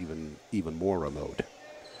season are even more remote.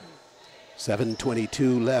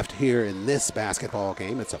 7:22 left here in this basketball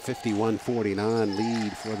game. It's a 51-49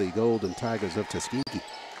 lead for the Golden Tigers of Tuskegee.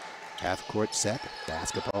 Half court set,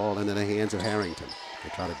 basketball into the hands of Harrington. They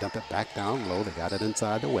try to dump it back down low. They got it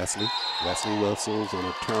inside to Wesley. Wesley whistles on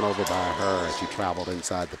a turnover by her as she traveled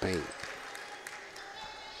inside the paint.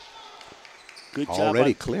 Good job.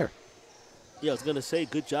 Already clear. Yeah, I was going to say,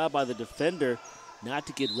 good job by the defender not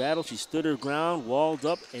to get rattled. She stood her ground, walled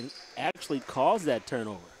up, and actually caused that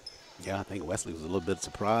turnover. Yeah, I think Wesley was a little bit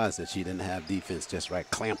surprised that she didn't have defense just right,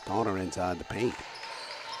 clamped on her inside the paint.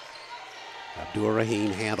 Abdul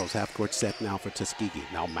Rahim handles half-court set now for Tuskegee.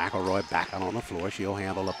 Now McElroy back out on the floor. She'll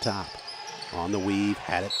handle up top. On the weave,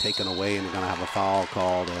 had it taken away, and they're going to have a foul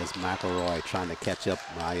called as McElroy trying to catch up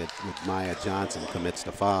with Maya Johnson commits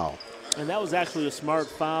the foul. And that was actually a smart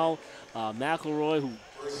foul. McElroy, who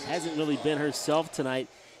hasn't really been herself tonight,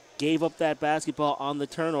 gave up that basketball on the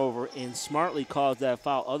turnover and smartly caused that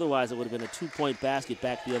foul. Otherwise, it would have been a two-point basket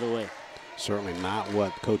back the other way. Certainly not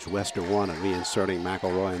what Coach Wester wanted, reinserting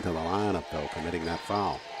McElroy into the lineup, though, committing that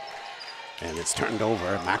foul. And it's turned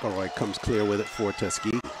over. McElroy comes clear with it for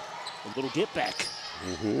Tuskegee. A little get back.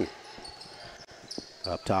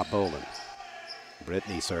 Up top, Boland.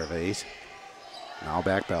 Brittany surveys. Now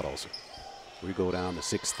backpedals. We go down to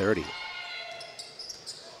 6:30.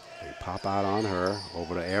 They pop out on her,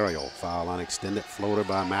 over to Ariel. Foul on extended floater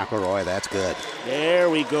by McElroy. That's good.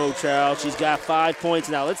 There we go, Charles. She's got 5 points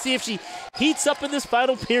now. Let's see if she heats up in this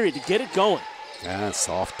final period to get it going. Yeah,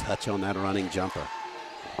 soft touch on that running jumper.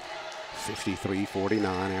 53-49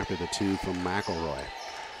 after the two from McElroy.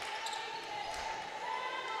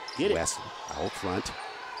 Get it. West out front.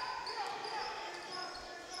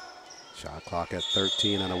 Shot clock at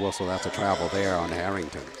 13 and a whistle. That's a travel there on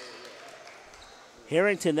Harrington.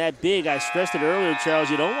 Harrington, that big, I stressed it earlier, Charles,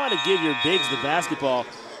 you don't want to give your bigs the basketball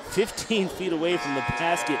 15 feet away from the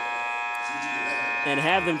basket and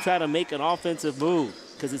have them try to make an offensive move,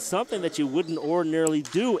 because it's something that you wouldn't ordinarily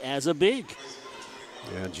do as a big.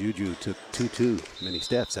 Yeah, Juju took too many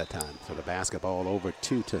steps that time. So the basketball over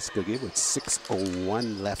to Tuskegee with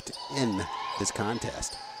 6:01 left in this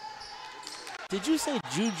contest. Did you say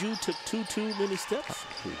Juju took too many steps?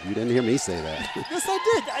 You didn't hear me say that. Yes, I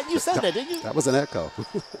did. You said that, didn't you? That was an echo.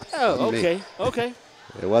 Oh, okay, okay.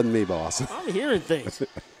 It wasn't me, boss. I'm hearing things.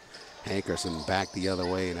 Hankerson back the other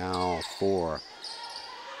way now for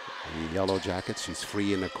the Yellow Jackets. She's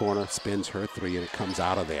free in the corner, spins her three, and it comes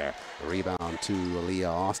out of there. Rebound to Aaliyah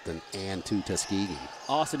Austin and to Tuskegee.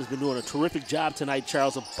 Austin has been doing a terrific job tonight,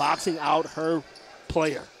 Charles, of boxing out her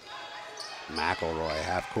player. McElroy,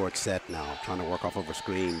 half-court set now, trying to work off of a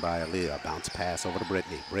screen by Aaliyah. Bounce pass over to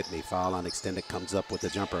Brittany. Brittany, foul on extended, comes up with the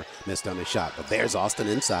jumper, missed on the shot. But there's Austin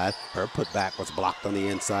inside. Her putback was blocked on the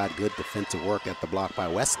inside. Good defensive work at the block by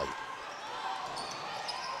Wesley.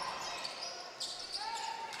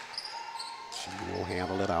 She will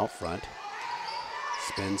handle it out front.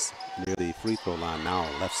 Spins near the free throw line now.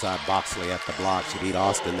 Left side, Boxley at the block. She beat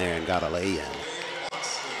Austin there and got a lay-in.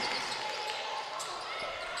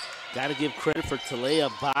 Got to give credit for Talea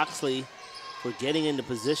Boxley for getting into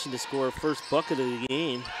position to score her first bucket of the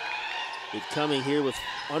game. It's coming here with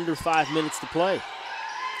under 5 minutes to play.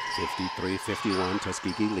 53-51,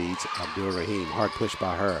 Tuskegee leads. Abdul Rahim, hard push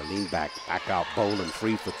by her. Lean back out, Boland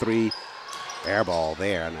free for three. Air ball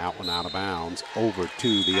there, and that one out of bounds over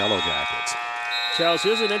to the Yellow Jackets. Charles,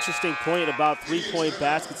 here's an interesting point about three-point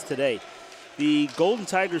baskets today. The Golden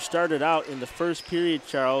Tigers started out in the first period,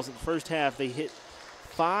 Charles. In the first half, they hit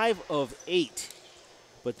 5 of 8.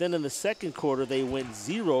 But then in the second quarter, they went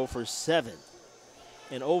 0 for 7.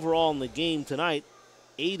 And overall in the game tonight,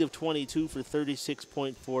 8 of 22 for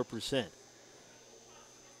 36.4%.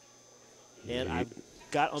 And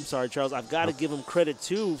I'm sorry, Charles, I've got to give them credit,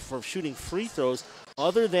 too, for shooting free throws.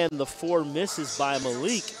 Other than the 4 misses by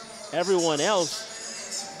Malik, everyone else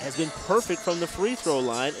has been perfect from the free throw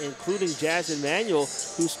line, including Jasmine Manuel,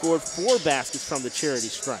 who scored 4 baskets from the charity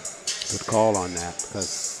stripe. Good call on that,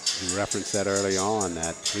 because you referenced that early on,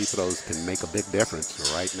 that free throws can make a big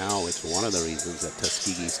difference. Right now, it's one of the reasons that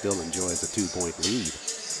Tuskegee still enjoys a 2-point lead.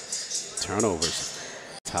 Turnovers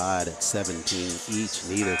tied at 17 each.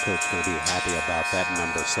 Neither coach going to be happy about that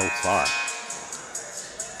number so far.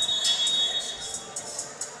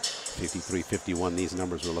 53-51, these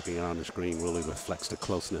numbers we're looking at on the screen really reflects the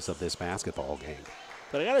closeness of this basketball game.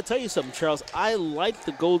 But I got to tell you something, Charles. I like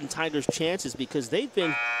the Golden Tigers' chances because they've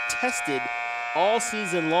been tested all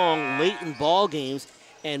season long late in ball games,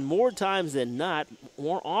 and more times than not,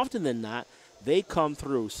 more often than not, they come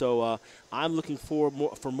through. So I'm looking for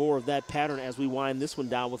more of that pattern as we wind this one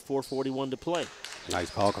down with 4:41 to play.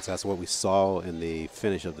 Nice call, because that's what we saw in the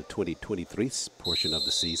finish of the 2023 portion of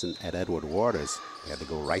the season at Edward Waters. They had to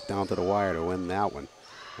go right down to the wire to win that one.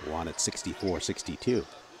 Won at 64-62.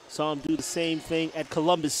 Saw him do the same thing at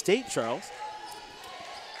Columbus State, Charles.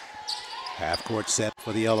 Half-court set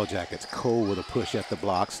for the Yellow Jackets. Cole with a push at the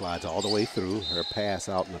block, slides all the way through. Her pass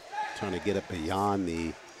out, trying to get it beyond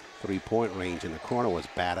the three-point range in the corner, was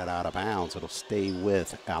batted out of bounds. It'll stay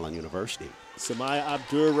with Allen University. Samaya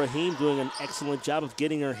Abdur-Rahim doing an excellent job of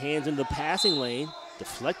getting her hands into the passing lane,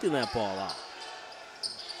 deflecting that ball out.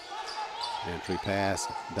 Entry pass,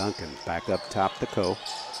 Duncan back up top to Cole.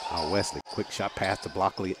 Wesley, quick shot pass to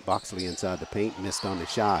Boxley inside the paint, missed on the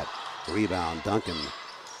shot. Rebound, Duncan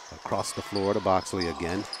across the floor to Boxley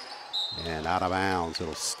again, and out of bounds.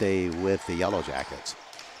 It'll stay with the Yellow Jackets.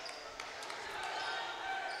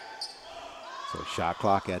 So shot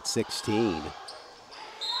clock at 16.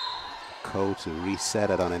 Cole to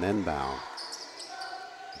reset it on an inbound.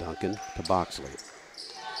 Duncan to Boxley.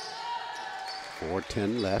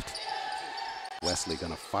 4:10 left. Wesley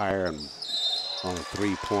gonna fire on a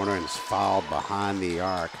three-pointer, and is fouled behind the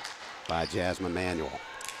arc by Jasmine Manuel.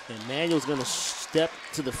 And Manuel's gonna step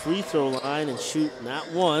to the free throw line and shoot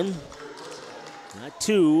not 1, not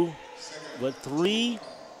 2, but 3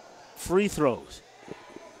 free throws.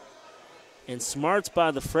 And smarts by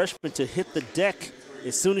the freshman to hit the deck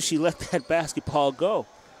as soon as she let that basketball go.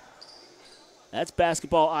 That's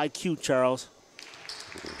basketball IQ, Charles.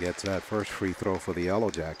 Gets that first free throw for the Yellow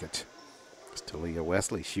Jackets. It's Talia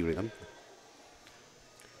Wesley shooting them.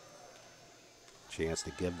 Chance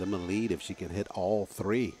to give them a lead if she can hit all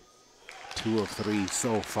 3. 2 of 3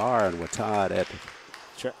 so far, and we're tied at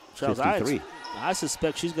Charles, 53. I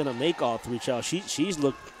suspect she's going to make all 3, Charles. She's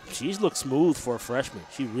looked smooth for a freshman.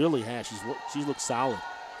 She really has. She's looked solid.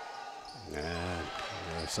 And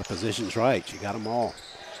supposition's right. She got them all.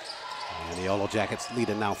 And the Yellow Jackets lead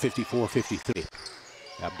it now 54-53.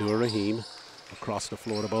 Abdur-Rahim across the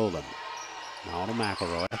floor to Boland. Now to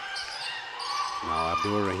McElroy. Now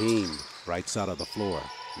Abdur-Rahim, right side of the floor.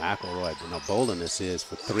 McElroy, no, Boland this is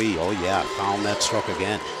for 3. Oh yeah, found that stroke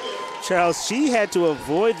again. Charles, she had to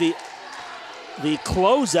avoid the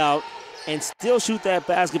closeout and still shoot that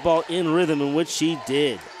basketball in rhythm, in which she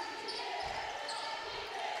did.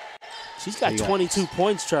 She's got 22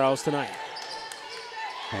 points, Charles, tonight.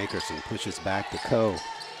 Hankerson pushes back to Coe.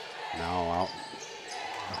 Now out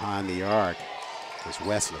behind the arc is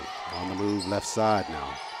Wesley. On the move left side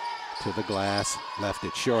now. to the glass, left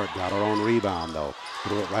it short, got her own rebound though.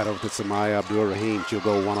 Threw it right over to Samaya Abdur-Rahim. She'll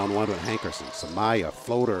go one-on-one with Hankerson. Samaya,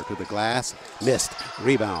 floater to the glass, missed.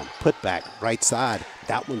 Rebound, put back, right side.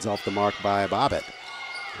 That one's off the mark by Bobbitt.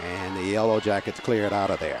 And the Yellow Jackets clear it out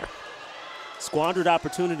of there. Squandered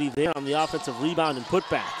opportunity there on the offensive rebound and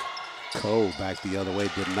putback. Coe back the other way,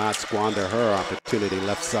 did not squander her opportunity.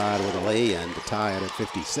 Left side with a lay-in to tie it at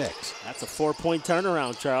 56. That's a 4-point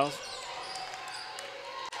turnaround, Charles.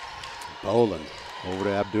 Boland over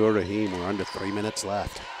to Abdur-Rahim. We're under 3 minutes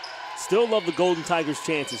left. Still love the Golden Tigers'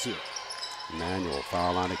 chances here. Manuel,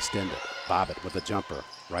 foul line extended. Bobbitt with a jumper.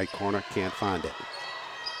 Right corner, can't find it.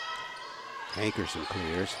 Hankerson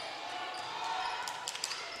clears.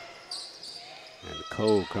 And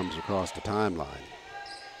Coe comes across the timeline.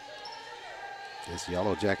 This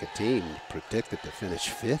Yellow Jacket team predicted to finish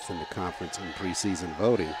 5th in the conference in preseason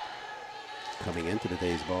voting, coming into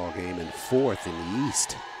today's ball game and 4th in the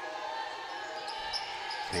East.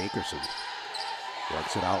 Hankerson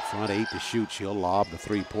works it out front, 8 to shoot. She'll lob the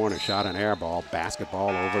three-pointer, shot an air ball, basketball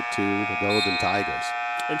over to the Golden Tigers.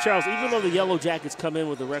 And Charles, even though the Yellow Jackets come in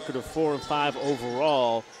with a record of 4-5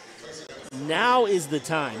 overall, now is the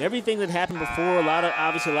time. Everything that happened before,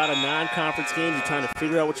 obviously a lot of non-conference games, you're trying to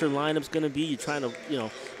figure out what your lineup's going to be. You're trying to,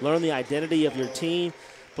 learn the identity of your team.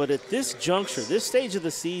 But at this juncture, this stage of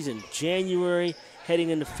the season, January, heading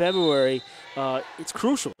into February, it's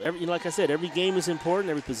crucial. Like I said, every game is important,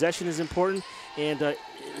 every possession is important, and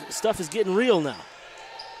stuff is getting real now.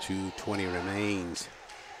 2:20 remains.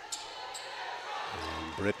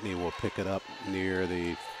 And Brittany will pick it up near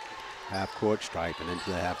the half-court stripe and into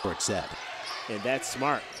the half-court set. And that's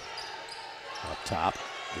smart. Up top,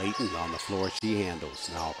 Layton on the floor. She handles.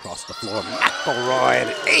 Now across the floor, McElroy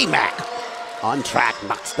and Amac on track,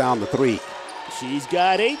 knocks down the three. She's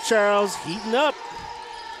got 8, Charles, heating up.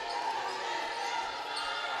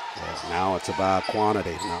 Yeah, now it's about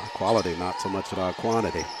quality, not so much about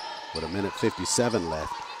quantity. With 1:57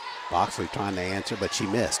 left. Boxley trying to answer, but she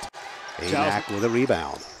missed. Amac with a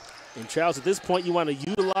rebound. And Charles, at this point, you want to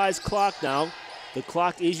utilize clock now. The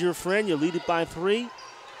clock is your friend. You lead it by 3.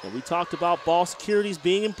 And we talked about ball securities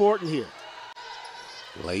being important here.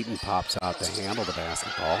 Layton pops out to handle the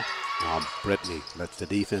basketball. Now Brittany lets the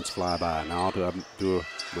defense fly by. Now to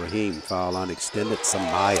Abdur-Rahim, foul line extended.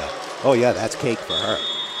 Samaya. Oh yeah, that's cake for her.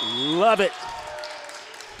 Love it.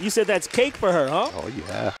 You said that's cake for her, huh? Oh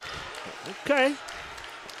yeah. Okay.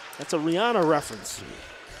 That's a Rihanna reference.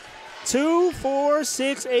 2, 4,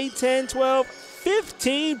 6, 8, 10, 12,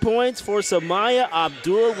 15 points for Samaya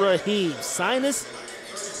Abdur-Rahim. Sinus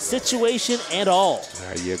situation and all.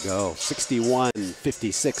 There you go.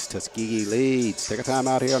 61-56, Tuskegee leads. Take a time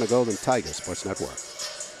out here on the Golden Tigers Sports Network.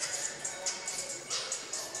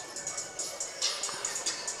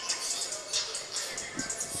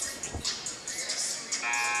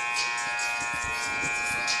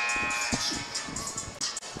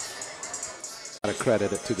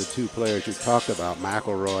 Credit it to the two players you talked about,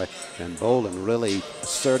 McElroy and Boland, really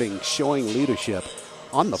showing leadership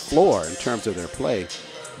on the floor in terms of their play,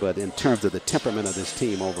 but in terms of the temperament of this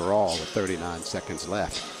team overall with 39 seconds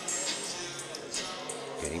left.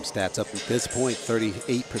 Game stats up at this point,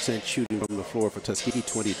 38% shooting from the floor for Tuskegee,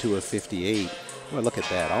 22 of 58. Well, look at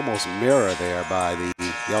that, almost mirror there by the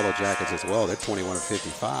Yellow Jackets as well. They're 21 of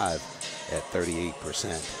 55 at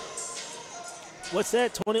 38%. What's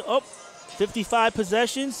that, 55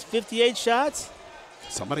 possessions, 58 shots.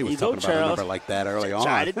 Somebody was talking about a number like that early on.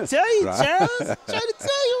 Trying to tell you, Charles. Trying to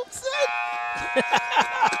tell you, son.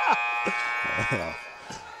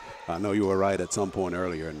 I know you were right at some point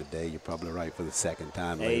earlier in the day. You're probably right for the second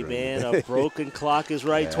time later. Hey, man, a broken clock is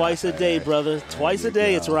right twice a day, brother. Twice a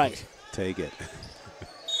day, it's right. Take it.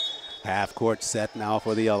 Half-court set now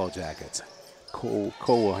for the Yellow Jackets. Cole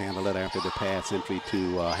will handle it after the pass entry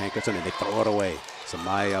to Hankerson, and they throw it away.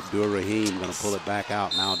 Samaya Abdur-Rahim going to pull it back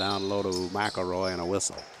out. Now down low to McElroy and a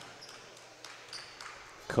whistle.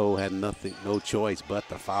 Cole had no choice but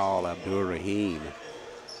to foul Abdur-Rahim.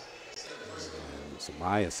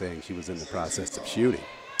 Samaya saying she was in the process of shooting.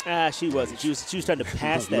 She wasn't. She was trying to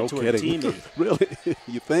pass that to her teammate. Really?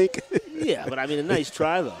 You think? Yeah, but I mean, a nice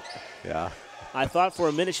try, though. Yeah. I thought for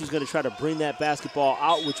a minute she was going to try to bring that basketball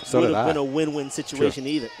out, which would have been a win-win situation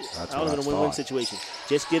either. That would have been a win-win situation.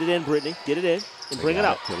 Just get it in, Brittany. Get it in and bring it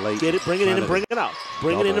out. Get it, bring it in and bring it out.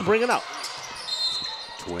 Bring it in and bring it out.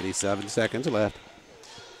 27 seconds left.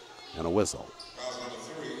 And a whistle.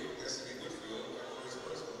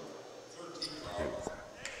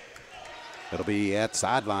 It'll be at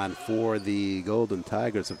sideline for the Golden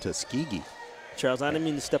Tigers of Tuskegee. Charles, I didn't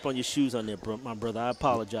mean to step on your shoes on there, my brother. I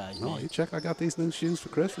apologize. No, man. you check. I got these new shoes for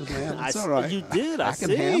Christmas, man. It's all right. You did. I can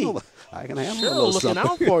see. handle it. I can handle sure, a little looking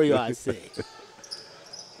something. out for you, I see.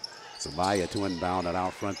 Samaya to inbound it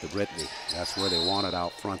out front to Brittany. That's where they want it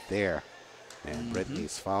out front there. And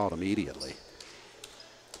Brittany's fouled immediately.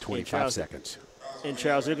 25 seconds. And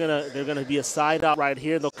Charles, they're gonna be a side out right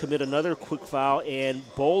here. They'll commit another quick foul, and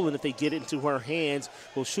Bolin, if they get it into her hands,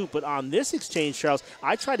 will shoot. But on this exchange, Charles,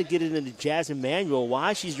 I tried to get it into Jasmine Manuel.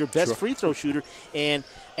 Why? She's your best free throw shooter, and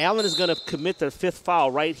Allen is going to commit their 5th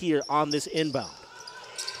foul right here on this inbound.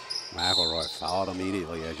 McElroy fouled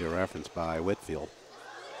immediately, as you referenced by Whitfield.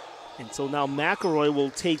 And so now McElroy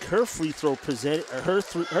will take her free throw percentage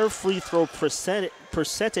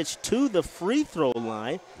to the free throw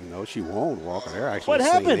line. No, she won't, Walker. They're actually what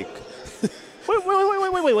happened?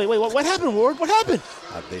 Wait. What happened, Ward? What happened?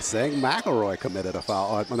 They're saying McElroy committed a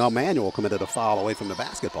foul. No, Manuel committed a foul away from the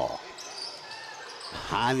basketball.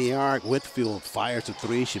 High in the arc, Whitfield fires a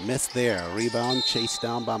 3. She missed there. Rebound chased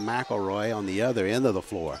down by McElroy on the other end of the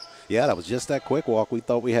floor. Yeah, that was just that quick walk. We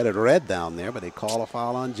thought we had it red down there, but they call a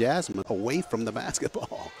foul on Jasmine away from the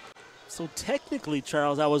basketball. So technically,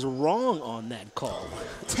 Charles, I was wrong on that call.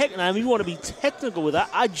 I mean, you want to be technical with that.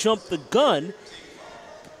 I jumped the gun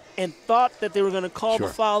and thought that they were going to call the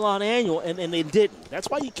foul on Manuel, and they didn't. That's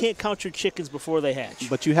why you can't count your chickens before they hatch.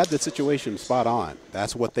 But you had the situation spot on.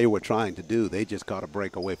 That's what they were trying to do. They just got a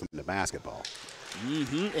break away from the basketball.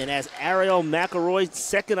 And as Ariel McElroy,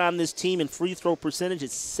 second on this team in free throw percentage at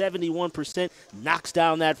 71%, knocks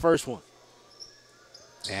down that first one.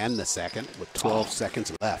 And the second with 12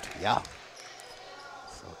 seconds left. Yeah.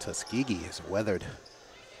 So Tuskegee has weathered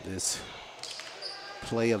this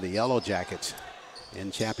play of the Yellow Jackets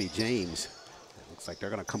in Chappie James. It looks like they're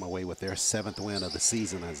going to come away with their 7th win of the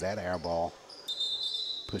season as that air ball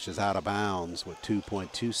pushes out of bounds with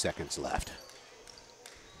 2.2 seconds left.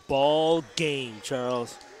 Ball game,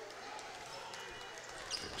 Charles.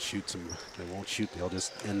 They won't shoot. They'll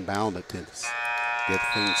just inbound it to get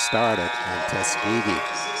things started. And Tuskegee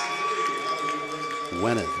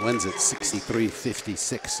wins it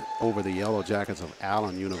 63-56 over the Yellow Jackets of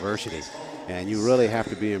Allen University. And you really have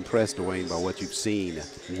to be impressed, Dwayne, by what you've seen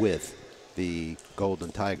with the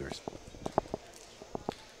Golden Tigers.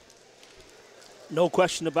 No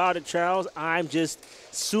question about it, Charles. I'm just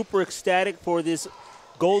super ecstatic for this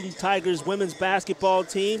Golden Tigers women's basketball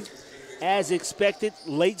team. As expected,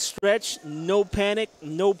 late stretch, no panic,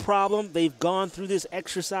 no problem. They've gone through this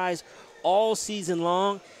exercise all season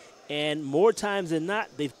long, and more times than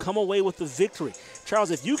not, they've come away with the victory.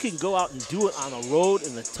 Charles, if you can go out and do it on the road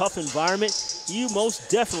in a tough environment, you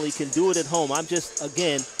most definitely can do it at home. I'm just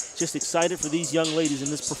excited for these young ladies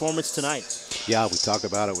in this performance tonight. Yeah, we talked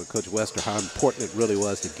about it with Coach Wester, how important it really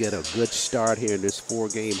was to get a good start here in this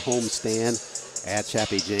 4-game homestand at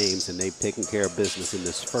Chappie James, and they've taken care of business in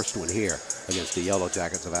this first one here against the Yellow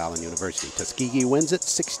Jackets of Allen University. Tuskegee wins it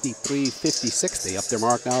 63-56. They up their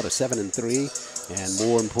mark now to 7-3, and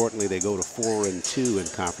more importantly, they go to 4-2 in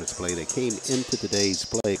conference play. They came into today's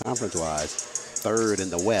play conference-wise 3rd in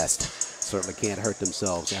the West. Certainly can't hurt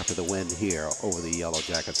themselves after the win here over the Yellow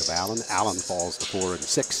Jackets of Allen. Allen falls to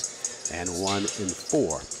 4-6 and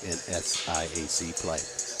 1-4 in SIAC play.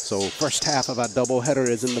 So first half of our doubleheader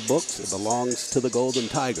is in the books. It belongs to the Golden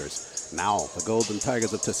Tigers. Now the Golden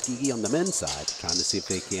Tigers of Tuskegee on the men's side, trying to see if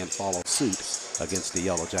they can follow suit against the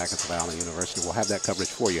Yellow Jackets of Allen University. We'll have that coverage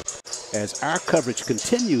for you as our coverage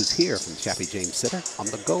continues here from Chappie James Center on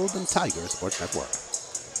the Golden Tigers Sports Network.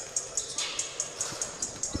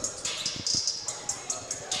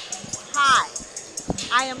 Hi,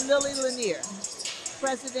 I am Lily Lanier,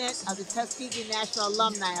 President of the Tuskegee National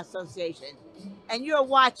Alumni Association, and you're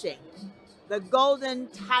watching the Golden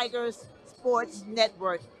Tigers Sports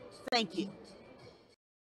Network. Thank you.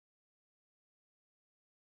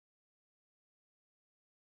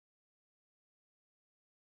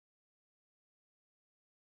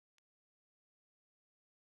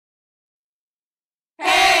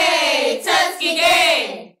 Hey,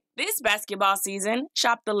 Tuskegee! This basketball season,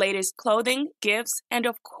 shop the latest clothing, gifts, and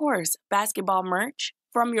of course, basketball merch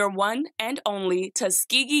from your one and only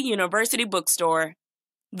Tuskegee University bookstore.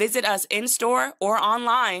 Visit us in-store or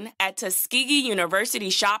online at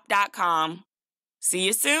TuskegeeUniversityShop.com. See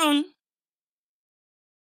you soon!